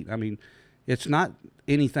skeet. I mean, it's not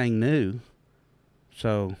anything new.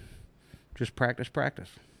 So just practice.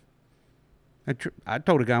 I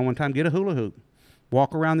told a guy one time, get a hula hoop,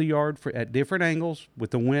 walk around the yard at different angles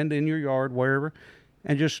with the wind in your yard, wherever,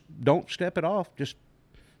 and just don't step it off. Just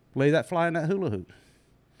lay that fly in that hula hoop.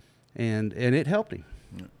 And it helped him.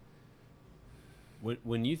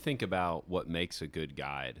 When you think about what makes a good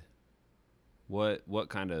guide, what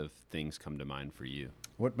kind of things come to mind for you?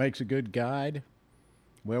 What makes a good guide?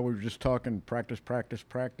 Well, we were just talking practice, patience.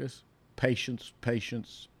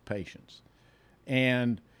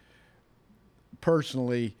 And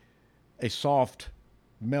personally, a soft,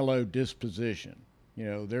 mellow disposition.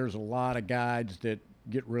 There's a lot of guides that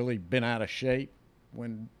get really bent out of shape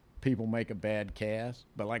when people make a bad cast.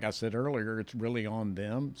 But like I said earlier, it's really on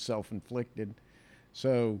them, self-inflicted.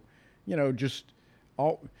 So,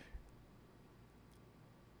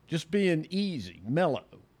 just being easy, mellow,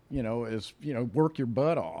 work your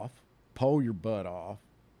butt off, pull your butt off.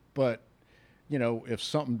 But, if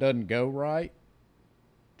something doesn't go right,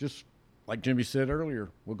 just like Jimmy said earlier,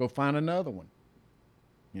 we'll go find another one.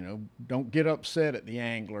 Don't get upset at the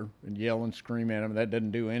angler and yell and scream at him. That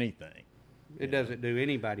doesn't do anything. It doesn't do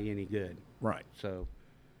anybody any good. Right. So,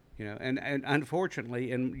 and unfortunately,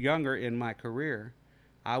 younger in my career,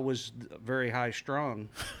 I was very high strung,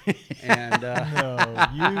 and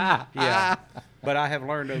yeah. But I have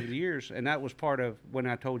learned over the years, and that was part of when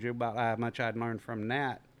I told you about how much I'd learned from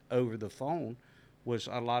Nat over the phone, was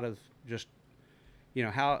a lot of just,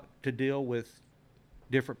 how to deal with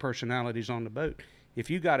different personalities on the boat. If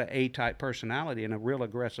you got an A-type personality and a real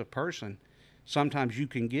aggressive person, sometimes you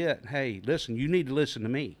can get, hey, listen, you need to listen to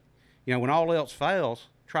me. When all else fails,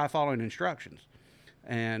 try following instructions.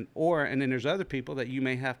 And then there's other people that you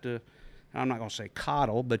may have to, I'm not going to say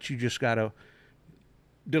coddle, but you just got to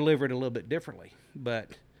deliver it a little bit differently.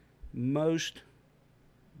 But most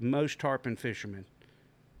tarpon fishermen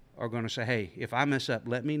are going to say, hey, if I mess up,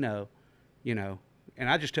 let me know, And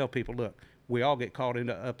I just tell people, look, we all get caught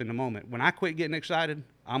up in the moment. When I quit getting excited,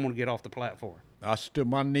 I'm going to get off the platform.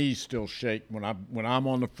 My knees still shake when I'm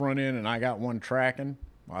on the front end and I got one tracking.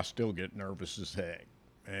 I still get nervous as heck.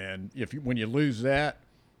 And when you lose that,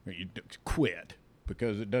 you quit,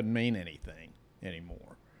 because it doesn't mean anything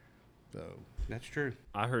anymore. So that's true.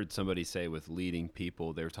 I heard somebody say with leading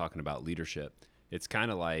people, they were talking about leadership. It's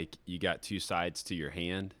kind of like you got two sides to your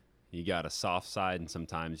hand. You got a soft side, and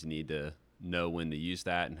sometimes you need to know when to use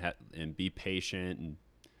that and be patient,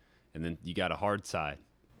 and then you got a hard side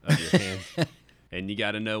of your hand, and you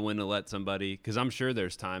got to know when to let somebody. Because I'm sure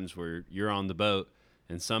there's times where you're on the boat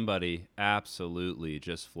and somebody absolutely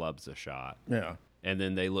just flubs a shot. Yeah. And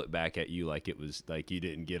then they look back at you like it was like you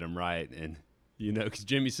didn't get them right. And, because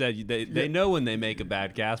Jimmy said they know when they make a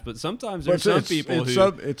bad cast, but sometimes there's some people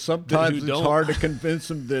sometimes it's hard to convince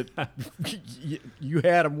them that you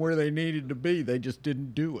had them where they needed to be. They just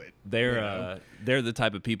didn't do it. They're the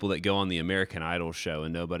type of people that go on the American Idol show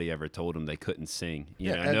and nobody ever told them they couldn't sing.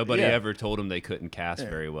 Nobody ever told them they couldn't cast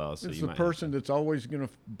very well. So it's the person that's always going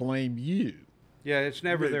to blame you. Yeah, it's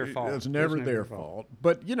never their fault. It's never their fault.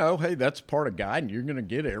 But, hey, that's part of guiding. You're going to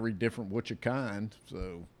get every different which of kind.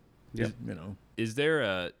 So, Is there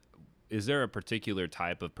a particular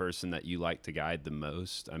type of person that you like to guide the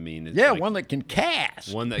most? I mean, one that can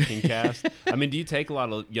cast. One that can cast. I mean, do you take a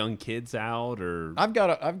lot of young kids out, or? I've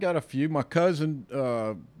got a few. My cousin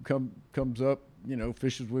comes up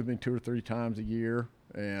fishes with me 2 or 3 times a year,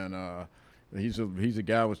 and he's a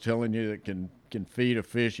guy I was telling you that can feed a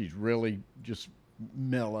fish. He's really just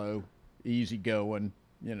mellow, easygoing,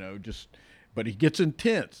 but he gets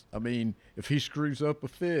intense. I mean, if he screws up a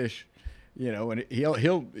fish, and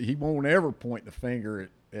he won't ever point the finger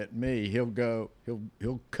at me. He'll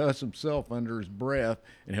cuss himself under his breath,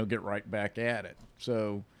 and he'll get right back at it.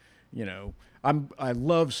 So, I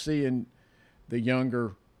love seeing the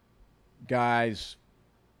younger guys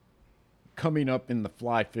coming up in the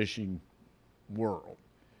fly fishing world.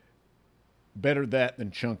 Better that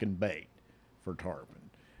than chunking bait for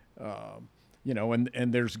tarpon.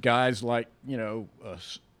 And there's guys like,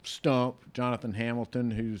 Stump, Jonathan Hamilton,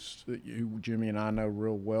 who Jimmy and I know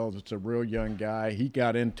real well. It's a real young guy. He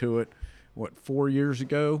got into it, 5 years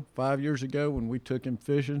ago when we took him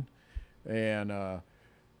fishing, and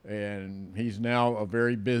he's now a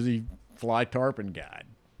very busy fly tarpon guide,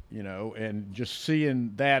 and just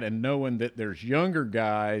seeing that and knowing that there's younger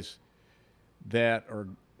guys that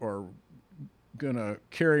are gonna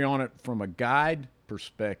carry on it from a guide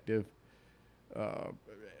perspective,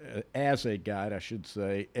 as a guide, I should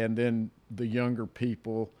say, and then the younger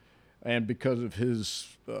people, and because of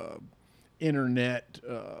his internet,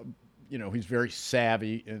 he's very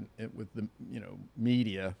savvy with the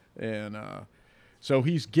media, and so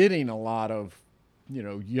he's getting a lot of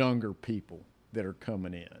younger people that are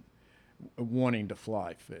coming in wanting to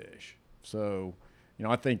fly fish. So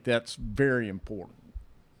I think that's very important.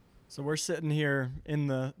 So we're sitting here in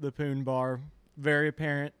the Poon Bar. Very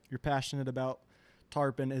apparent you're passionate about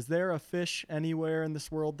tarpon. Is there a fish anywhere in this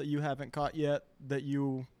world that you haven't caught yet that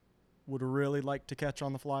you would really like to catch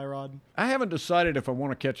on the fly rod? I haven't decided if I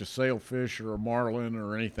want to catch a sailfish or a marlin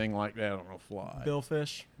or anything like that on a fly.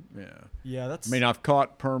 Billfish? Yeah. Yeah, that's... I've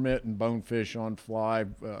caught permit and bonefish on fly.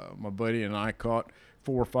 My buddy and I caught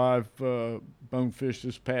 4 or 5 bonefish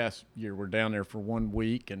this past year. We're down there for 1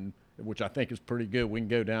 week, and which I think is pretty good. We can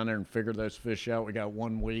go down there and figure those fish out. We got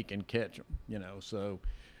 1 week and catch them, so,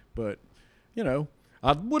 but,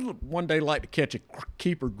 I would one day like to catch a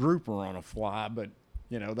keeper grouper on a fly, but,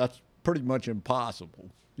 that's pretty much impossible.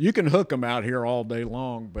 You can hook them out here all day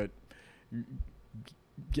long, but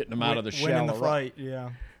getting them out of the shallow. Winning the fight, yeah.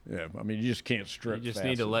 Yeah, you just can't strip. You just fast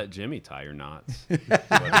need to enough. let Jimmy tie your knots.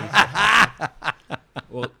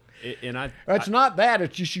 Well, it's not that.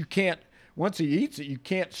 It's just you can't. Once he eats it, you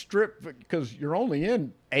can't strip because you're only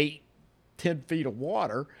in 8-10 feet of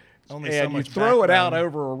water. Only and so much you throw it out background.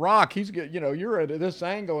 over a rock. You're at this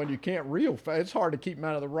angle and you can't reel fast. It's hard to keep him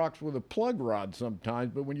out of the rocks with a plug rod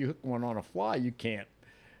sometimes. But when you hook one on a fly, you can't.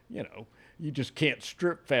 You just can't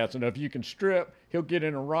strip fast enough. You can strip, he'll get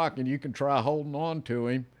in a rock, and you can try holding on to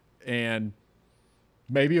him, and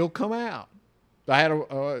maybe he'll come out. I had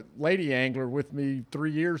a lady angler with me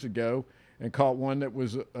 3 years ago and caught one that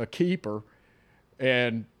was a keeper,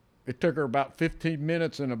 and it took her about 15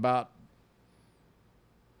 minutes, and about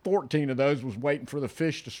 14 of those was waiting for the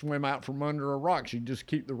fish to swim out from under a rock. She'd just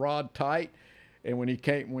keep the rod tight, and when he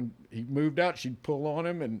moved out, she'd pull on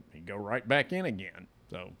him, and he'd go right back in again.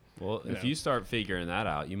 So, well, if you start figuring that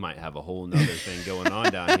out, you might have a whole nother thing going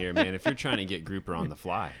on down here, man. If you're trying to get grouper on the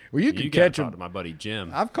fly, well, you can gotta catch talk them. to my buddy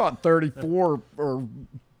Jim. I've caught 34 or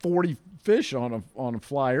 40 fish on a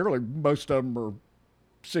fly early. Most of them are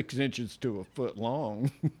 6 inches to a foot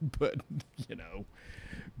long, but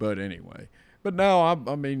But anyway, but no,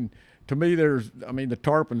 I mean, to me, the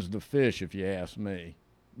tarpon's the fish. If you ask me,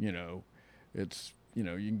 it's you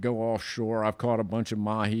can go offshore. I've caught a bunch of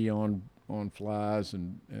mahi on flies,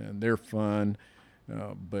 and they're fun,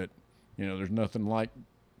 but there's nothing like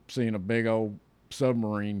seeing a big old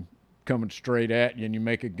submarine coming straight at you, and you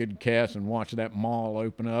make a good cast and watch that maul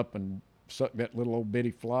open up and suck that little old bitty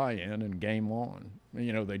fly in, and game on.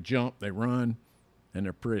 They jump, they run, and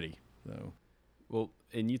they're pretty. So, well,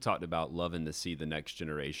 and you talked about loving to see the next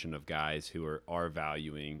generation of guys who are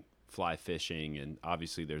valuing fly fishing, and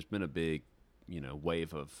obviously there's been a big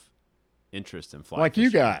wave of interest in fly like fishing.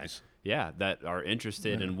 you guys. Yeah, that are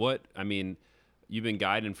interested in what, you've been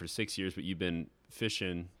guiding for 6 years, but you've been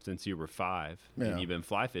fishing since you were 5. Yeah. And you've been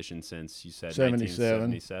fly fishing since, you said,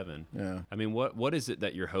 77. 1977. Yeah. What is it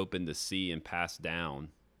that you're hoping to see and pass down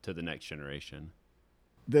to the next generation?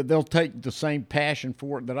 That they'll take the same passion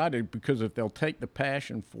for it that I do, because if they'll take the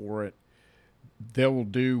passion for it, they will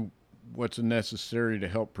do what's necessary to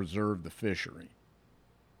help preserve the fishery.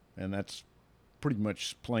 And that's pretty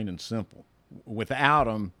much plain and simple. Without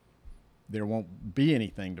them, there won't be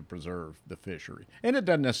anything to preserve the fishery. And it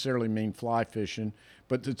doesn't necessarily mean fly fishing,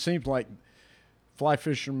 but it seems like fly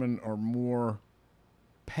fishermen are more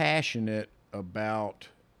passionate about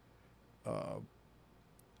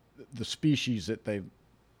the species that they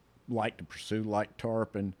like to pursue, like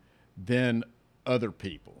tarpon, than other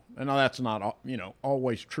people. And now that's not,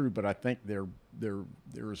 always true, but I think there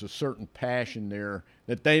is a certain passion there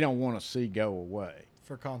that they don't want to see go away.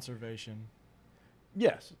 For conservation.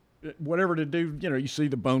 Yes. Whatever to do, you see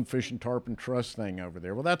the Bonefish and Tarpon Trust thing over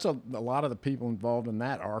there. Well, that's a lot of the people involved in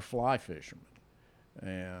that are fly fishermen.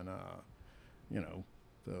 And,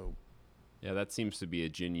 so. Yeah, that seems to be a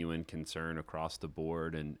genuine concern across the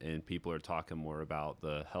board, and people are talking more about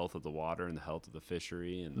the health of the water and the health of the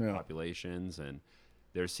fishery and the populations. And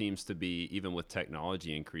there seems to be, even with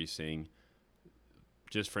technology increasing,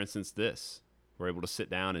 just for instance, we're able to sit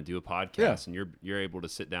down and do a podcast, and you're able to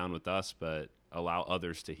sit down with us, but allow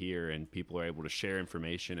others to hear, and people are able to share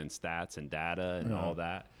information and stats and data and all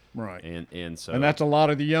that. Right. And so, and that's a lot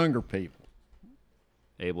of the younger people.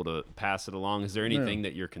 Able to pass it along. Is there anything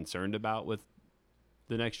that you're concerned about with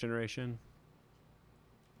the next generation?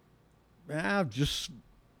 Just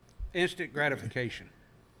instant gratification.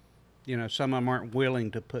 Some of them aren't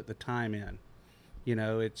willing to put the time in.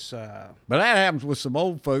 It's. But that happens with some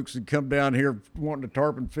old folks that come down here wanting to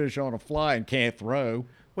tarpon fish on a fly and can't throw.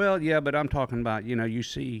 Well, yeah, but I'm talking about, you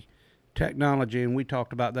see technology, and we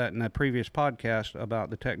talked about that in a previous podcast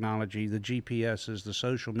about the technology, the GPSs, the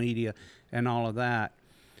social media, and all of that.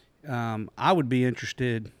 I would be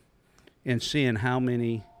interested in seeing how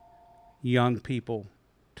many young people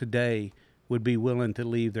today would be willing to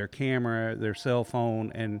leave their camera, their cell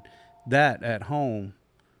phone, and that at home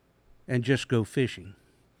and just go fishing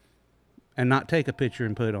and not take a picture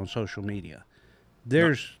and put it on social media.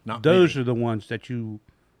 Not those many. are the ones that you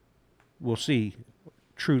will see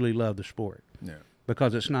truly love the sport. Yeah.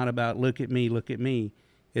 Because it's not about look at me.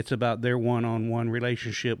 It's about their one-on-one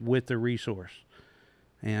relationship with the resource.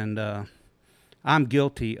 And I'm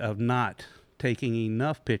guilty of not taking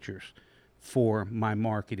enough pictures for my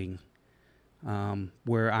marketing,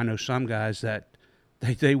 where I know some guys that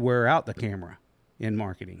they wear out the camera in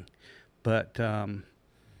marketing. But the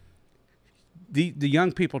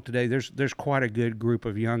young people today, there's quite a good group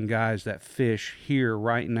of young guys that fish here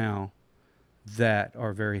right now that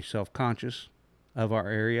are very self-conscious of our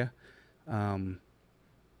area.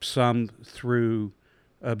 Some through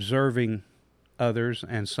observing others,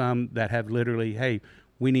 and some that have literally, hey,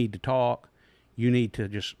 we need to talk. You need to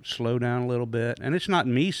just slow down a little bit. And it's not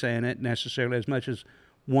me saying it necessarily as much as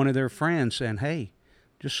one of their friends saying, hey,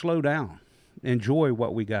 just slow down. Enjoy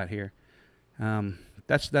what we got here.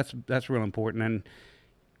 That's real important. And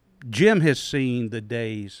Jim has seen the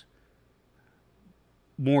days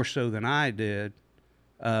more so than I did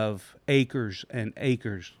of acres and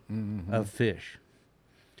acres of fish.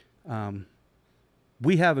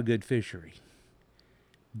 We have a good fishery,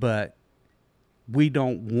 but we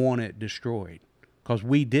don't want it destroyed, because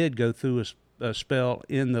we did go through a spell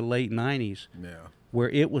in the late 90s where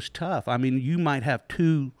it was tough. I mean, you might have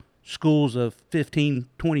 2 schools of 15,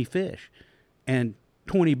 20 fish and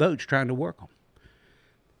 20 boats trying to work them.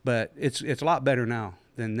 But it's a lot better now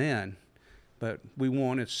than then. But we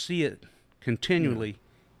want to see it continually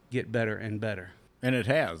get better and better. And it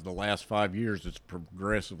has. The last 5 years, it's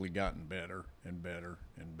progressively gotten better and better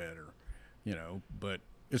and better. But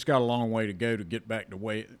it's got a long way to go to get back to the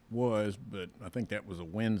way it was. But I think that was a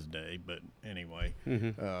Wednesday. But anyway,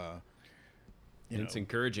 it's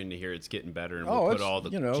encouraging to hear it's getting better, and Oh, we'll put it's, all the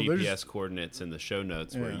there's- GPS coordinates in the show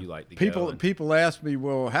notes where you like to people go. And people ask me,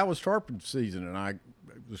 well, how was tarpon season? And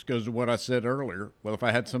this goes to what I said earlier. Well, if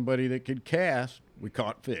I had somebody that could cast, we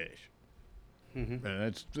caught fish.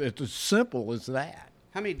 And it's as simple as that.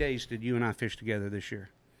 How many days did you and I fish together this year?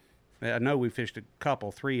 I know we fished a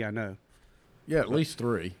couple, 3, I know. Yeah, at least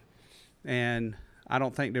 3. And I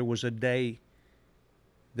don't think there was a day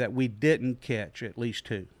that we didn't catch at least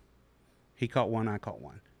 2. He caught 1, I caught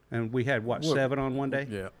 1. And we had, 7 on one day?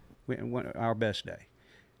 Yeah. Our best day.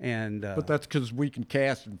 And But that's because we can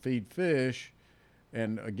cast and feed fish.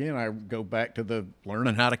 And again, I go back to the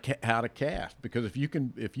learning how to cast, because if you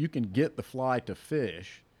can get the fly to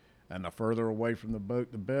fish, and the further away from the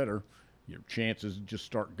boat, the better, your chances just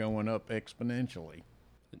start going up exponentially.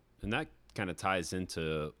 And that kind of ties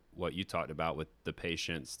into what you talked about with the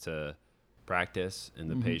patience to practice and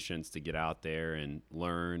the patience to get out there and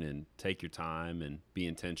learn and take your time and be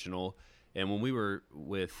intentional. And when we were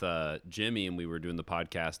with Jimmy and we were doing the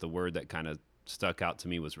podcast, the word that kind of stuck out to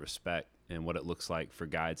me was respect, and what it looks like for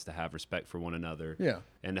guides to have respect for one another. Yeah.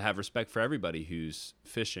 And to have respect for everybody who's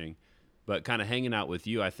fishing. But kind of hanging out with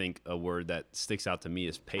you, I think a word that sticks out to me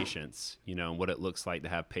is patience, and what it looks like to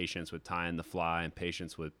have patience with tying the fly, and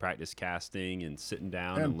patience with practice casting and sitting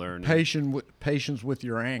down and learning. Patience with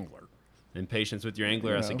your angler. And patience with your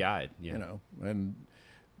angler as a guide. Yeah. And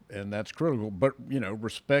and that's critical. But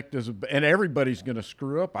respect is, and everybody's going to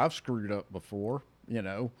screw up. I've screwed up before,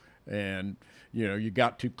 and you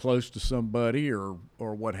got too close to somebody or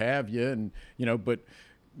what have you, and but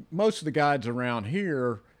most of the guides around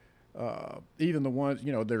here, even the ones,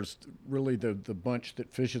 there's really the bunch that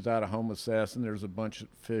fishes out of Homosassa, there's a bunch that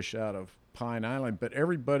fish out of Pine Island, but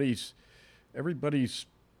everybody's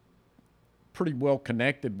pretty well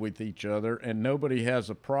connected with each other, and nobody has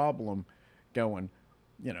a problem going,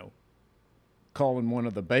 calling one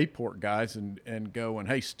of the Bayport guys and going,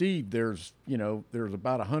 hey, Steve, there's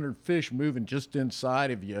about 100 fish moving just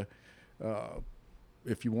inside of you.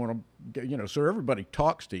 If you want to, so everybody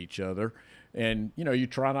talks to each other, and, you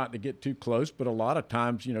try not to get too close, but a lot of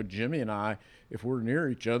times, Jimmy and I, if we're near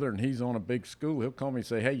each other and he's on a big school, he'll call me and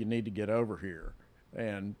say, hey, you need to get over here.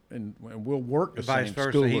 And we'll work the Vice same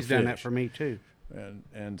versa, school he's of done fish. that for me too.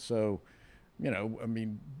 And so,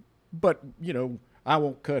 but, I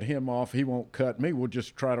won't cut him off. He won't cut me. We'll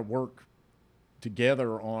just try to work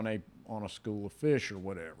together on a school of fish or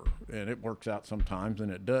whatever. And it works out sometimes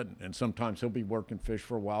and it doesn't. And sometimes he'll be working fish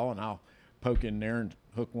for a while and I'll poke in there and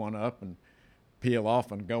hook one up and peel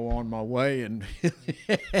off and go on my way, and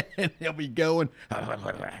he'll be going.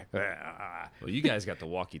 Well, you guys got the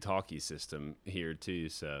walkie-talkie system here too,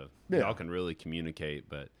 so y'all can really communicate.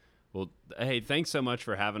 But well, hey, thanks so much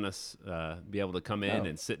for having us be able to come in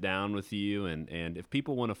and sit down with you. And if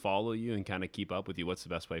people want to follow you and kind of keep up with you, what's the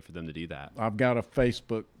best way for them to do that? I've got a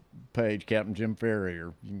Facebook page, Captain Jim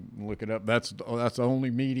Ferrier. You can look it up. That's the only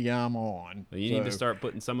media I'm on. Well, you need to start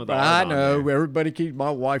putting some of the. I know. On there. Everybody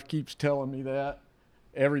my wife keeps telling me that.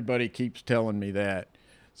 Everybody keeps telling me that.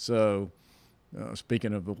 So,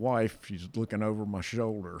 speaking of the wife, she's looking over my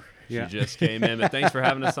shoulder. Yeah. She just came in. But thanks for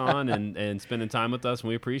having us on and spending time with us, and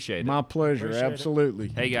we appreciate it. My pleasure. Absolutely.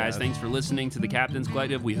 Hey, guys, thanks for listening to the Captain's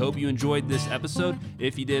Collective. We hope you enjoyed this episode.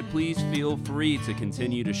 If you did, please feel free to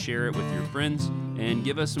continue to share it with your friends and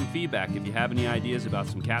give us some feedback if you have any ideas about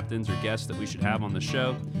some captains or guests that we should have on the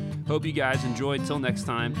show. Hope you guys enjoyed. Till next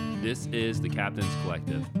time, this is the Captain's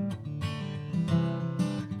Collective.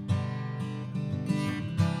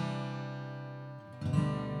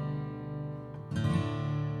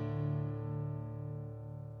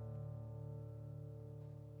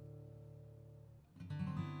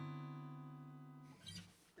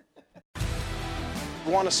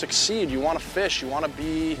 You want to succeed, you want to fish, you want to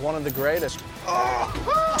be one of the greatest.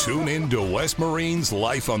 Tune in to West Marine's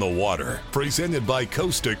Life on the Water, presented by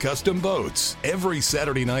Costa Custom Boats, every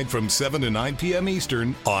Saturday night from 7 to 9 p.m.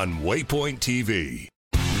 Eastern on Waypoint TV.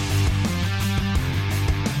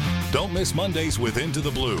 Don't miss Mondays with Into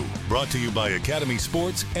the Blue, brought to you by Academy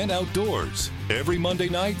Sports and Outdoors. Every Monday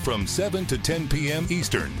night from 7 to 10 p.m.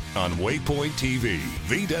 Eastern on Waypoint TV,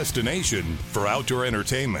 the destination for outdoor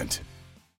entertainment.